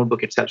the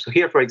notebook itself. So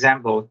here, for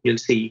example, you'll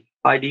see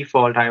by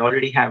default, I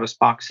already have a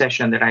Spark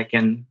session that I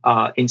can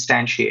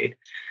instantiate.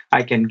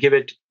 I can give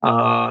it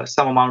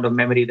some amount of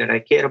memory that I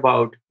care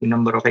about, the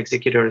number of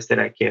executors that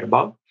I care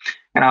about.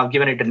 And I've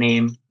given it a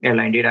name,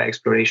 Airline Data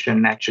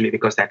Exploration, actually,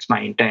 because that's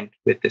my intent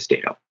with this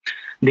data.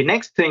 The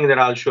next thing that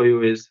I'll show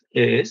you is,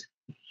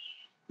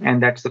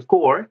 and that's the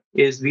core,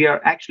 is we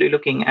are actually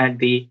looking at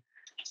the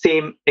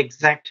same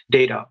exact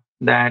data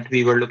that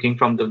we were looking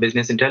from the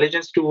business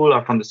intelligence tool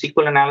or from the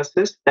SQL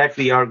analysis that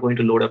we are going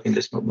to load up in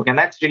this notebook. And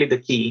that's really the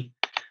key,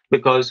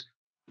 because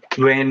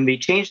when we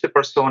change the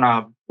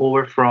persona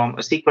over from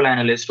a SQL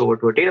analyst over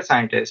to a data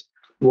scientist,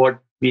 what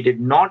we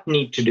did not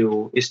need to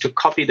do is to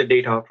copy the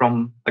data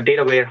from a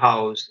data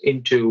warehouse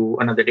into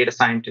another data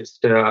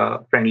scientist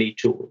friendly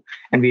tool.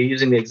 And we're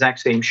using the exact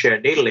same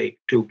shared data lake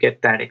to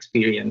get that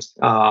experience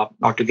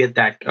or to get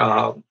that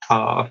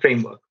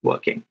framework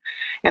working.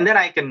 And then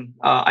I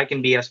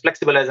can be as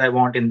flexible as I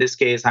want. In this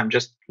case, I'm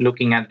just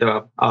looking at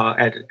the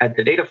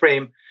data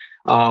frame.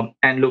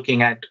 And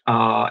looking at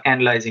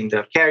analyzing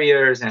the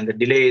carriers and the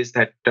delays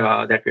that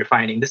we're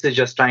finding. This is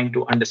just trying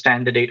to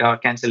understand the data,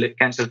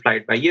 cancel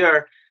flight by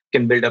year,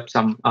 can build up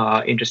some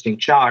interesting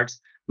charts.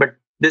 But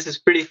this is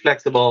pretty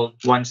flexible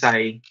once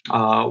I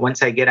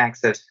get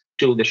access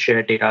to the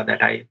shared data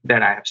that I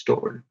have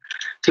stored.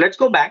 So let's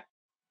go back.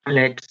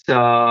 Let's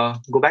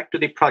go back to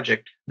the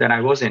project that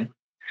I was in.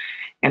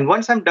 And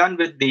once I'm done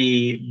with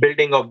the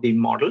building of the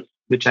model,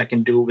 which I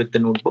can do with the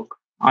notebook,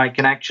 I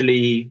can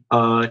actually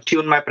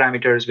tune my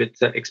parameters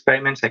with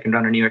experiments. I can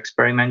run a new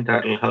experiment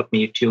that will help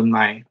me tune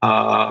my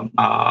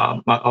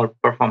or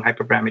perform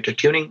hyperparameter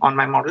tuning on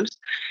my models,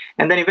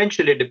 and then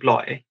eventually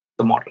deploy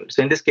the model.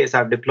 So in this case,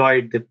 I've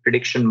deployed the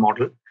prediction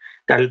model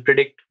that will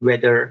predict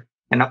whether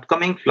an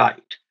upcoming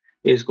flight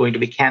is going to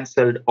be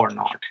canceled or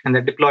not. And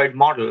the deployed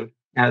model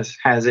has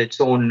its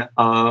own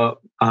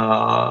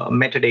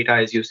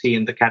metadata, as you see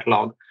in the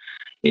catalog,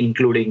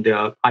 including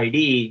the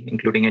ID,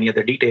 including any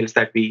other details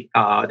that we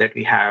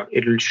have.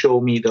 It will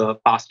show me the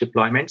past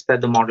deployments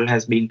that the model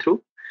has been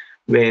through,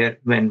 where,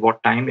 when,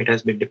 what time it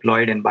has been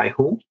deployed, and by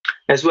whom,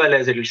 as well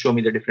as it will show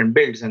me the different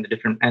builds and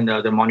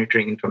the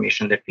monitoring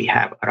information that we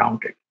have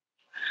around it.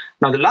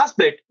 Now, the last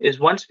bit is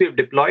once we've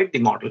deployed the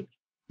model,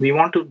 we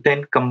want to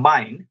then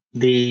combine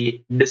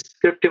the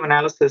descriptive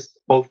analysis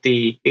of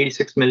the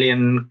 86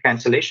 million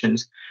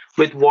cancellations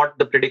with what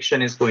the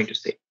prediction is going to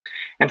say.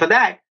 And for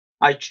that,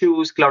 I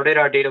choose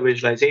Cloudera Data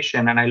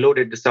Visualization and I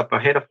loaded this up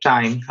ahead of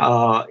time.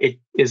 It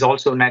is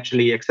also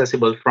naturally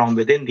accessible from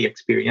within the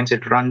experience.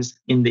 It runs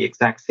in the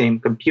exact same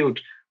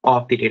compute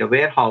of the data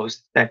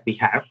warehouse that we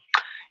have.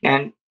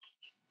 And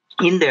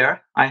in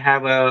there, I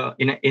have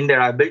in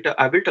there I built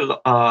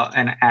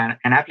an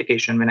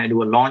application. When I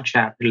do a launch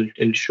app,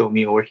 it'll show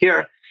me over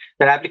here.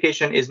 That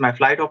application is my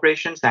flight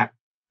operations app.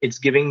 It's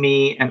giving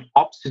me an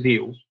ops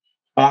view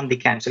on the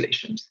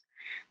cancellations.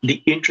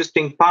 The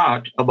interesting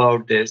part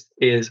about this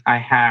is I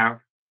have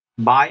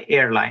by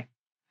airline.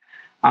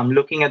 I'm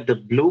looking at the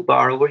blue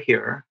bar over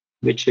here,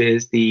 which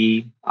is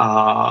the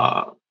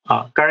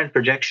current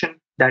projection.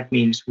 That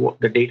means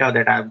the data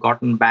that I've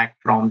gotten back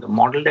from the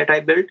model that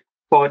I built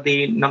for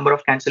the number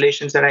of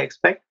cancellations that I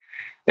expect,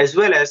 as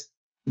well as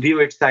view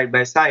it side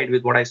by side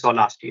with what I saw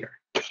last year,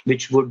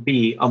 which would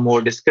be a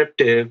more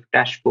descriptive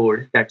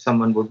dashboard that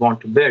someone would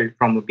want to build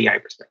from a BI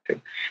perspective.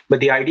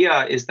 But the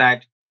idea is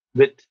that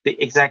with the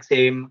exact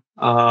same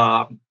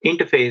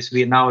interface,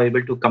 we are now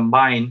able to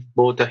combine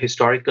both a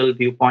historical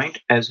viewpoint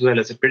as well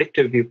as a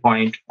predictive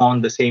viewpoint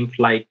on the same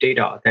flight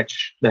data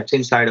that's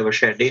inside of a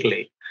shared data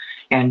lake,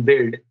 and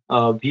build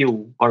a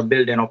view or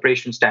build an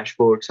operations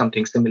dashboard,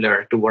 something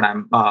similar to what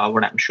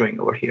I'm showing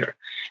over here.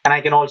 And I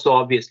can also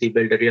obviously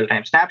build a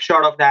real-time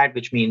snapshot of that,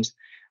 which means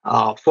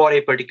for a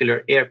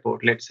particular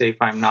airport, let's say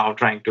if I'm now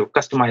trying to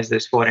customize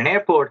this for an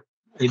airport,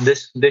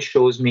 this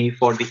shows me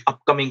for the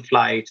upcoming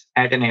flights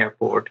at an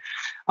airport,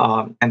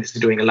 and this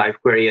is doing a live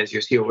query as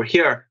you see over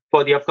here.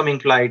 For the upcoming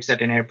flights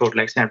at an airport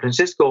like San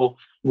Francisco,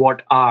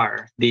 what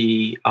are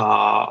the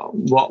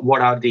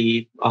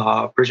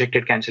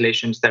projected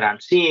cancellations that I'm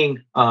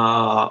seeing,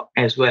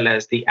 as well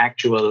as the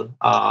actual,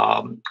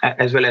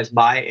 as well as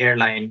by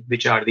airline,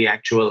 which are the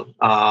actual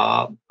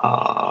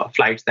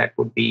flights that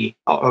would be,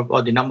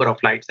 or the number of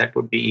flights that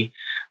would be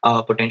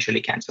potentially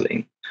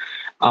canceling.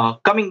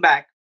 Coming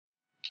back.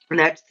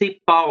 That's the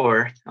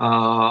power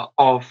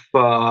of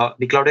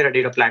the Cloudera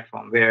Data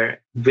Platform,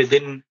 where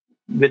within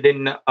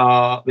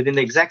the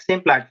exact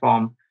same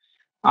platform,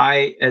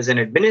 I, as an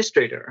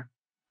administrator,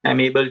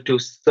 am able to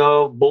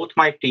serve both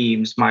my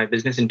teams, my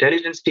business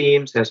intelligence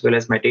teams, as well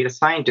as my data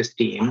scientist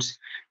teams,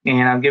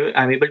 and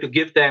I'm able to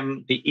give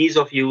them the ease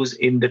of use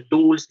in the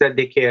tools that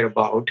they care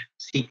about,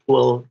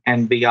 SQL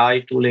and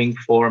BI tooling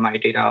for my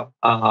data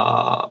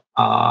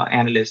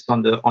analysts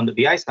on the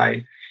BI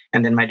side.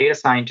 And then my data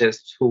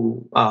scientists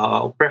who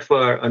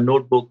prefer a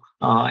notebook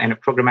and a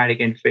programmatic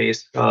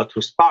interface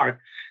through Spark,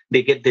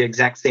 they get the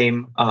exact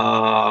same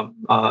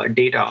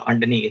data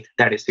underneath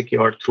that is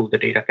secured through the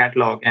data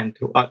catalog and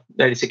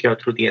that is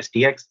secured through the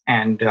SDX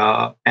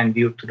and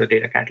viewed through the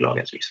data catalog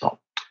as we saw.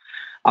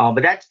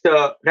 But that's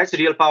the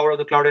real power of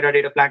the Cloudera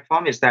Data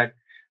Platform, is that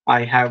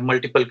I have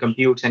multiple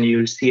computes, and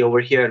you'll see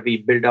over here we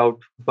build out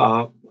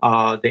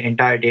the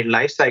entire data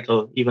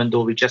lifecycle. Even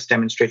though we just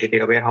demonstrated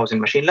data warehouse and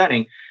machine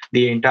learning,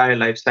 the entire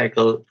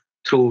lifecycle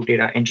through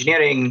data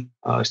engineering,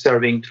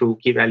 serving through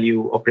key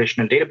value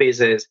operational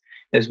databases,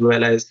 as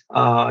well as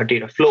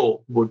data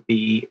flow would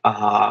be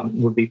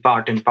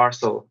part and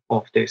parcel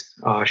of this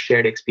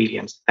shared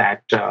experience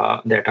that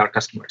our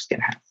customers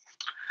can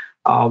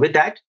have. With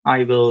that,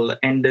 I will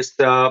end this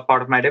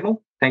part of my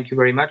demo. Thank you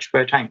very much for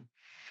your time.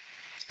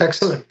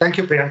 Excellent. Thank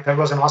you, Priyank. That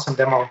was an awesome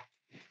demo.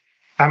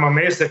 I'm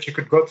amazed that you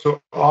could go through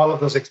all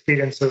of those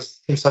experiences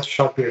in such a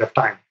short period of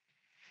time.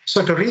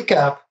 So to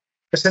recap,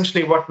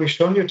 essentially what we've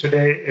shown you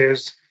today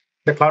is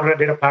the Cloudera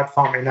Data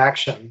Platform in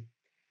action.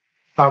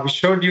 We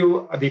showed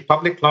you the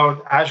public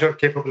cloud Azure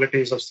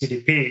capabilities of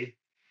CDP,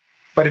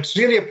 but it's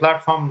really a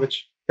platform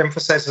which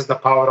emphasizes the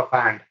power of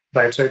and,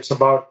 right? So it's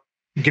about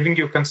giving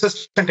you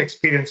consistent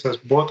experiences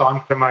both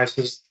on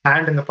premises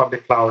and in the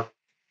public cloud.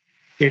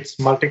 It's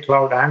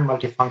multi-cloud and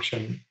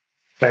multi-function,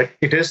 right?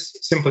 It is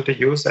simple to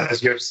use,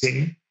 as you have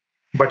seen,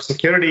 but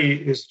security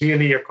is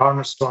really a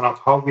cornerstone of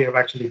how we have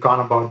actually gone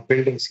about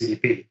building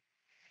CDP.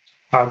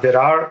 There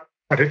are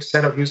a rich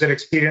set of user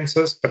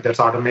experiences, but there's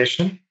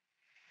automation.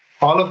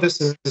 All of this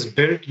is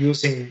built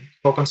using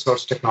open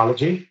source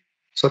technology.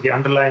 So the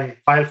underlying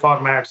file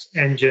formats,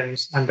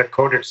 engines, and the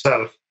code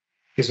itself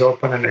is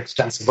open and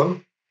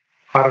extensible.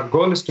 Our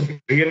goal is to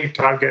really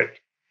target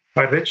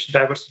a rich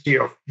diversity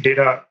of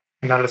data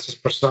analysis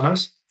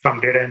personas,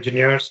 from data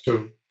engineers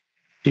to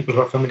people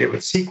who are familiar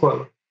with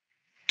SQL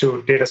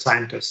to data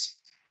scientists,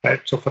 right?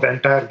 So for the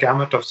entire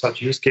gamut of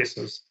such use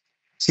cases,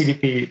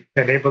 CDP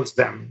enables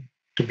them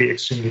to be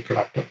extremely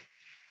productive.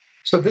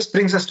 So this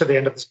brings us to the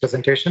end of this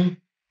presentation.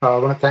 I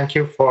want to thank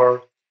you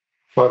for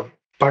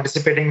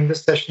participating in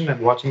this session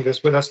and watching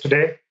this with us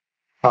today.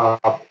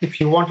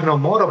 If you want to know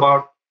more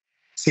about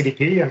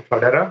CDP and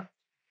Cloudera,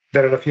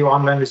 there are a few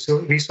online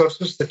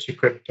resources that you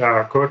could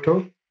go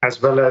to, as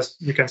well as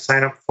you can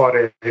sign up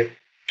for a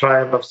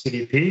trial of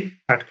CDP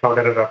at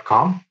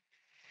cloudera.com.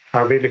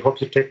 I really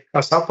hope you take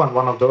us up on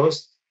one of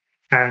those,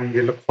 and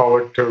we look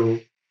forward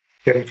to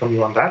hearing from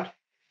you on that.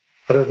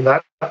 Other than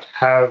that,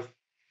 have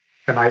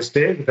a nice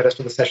day with the rest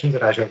of the sessions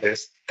at Azure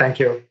Days. Thank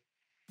you.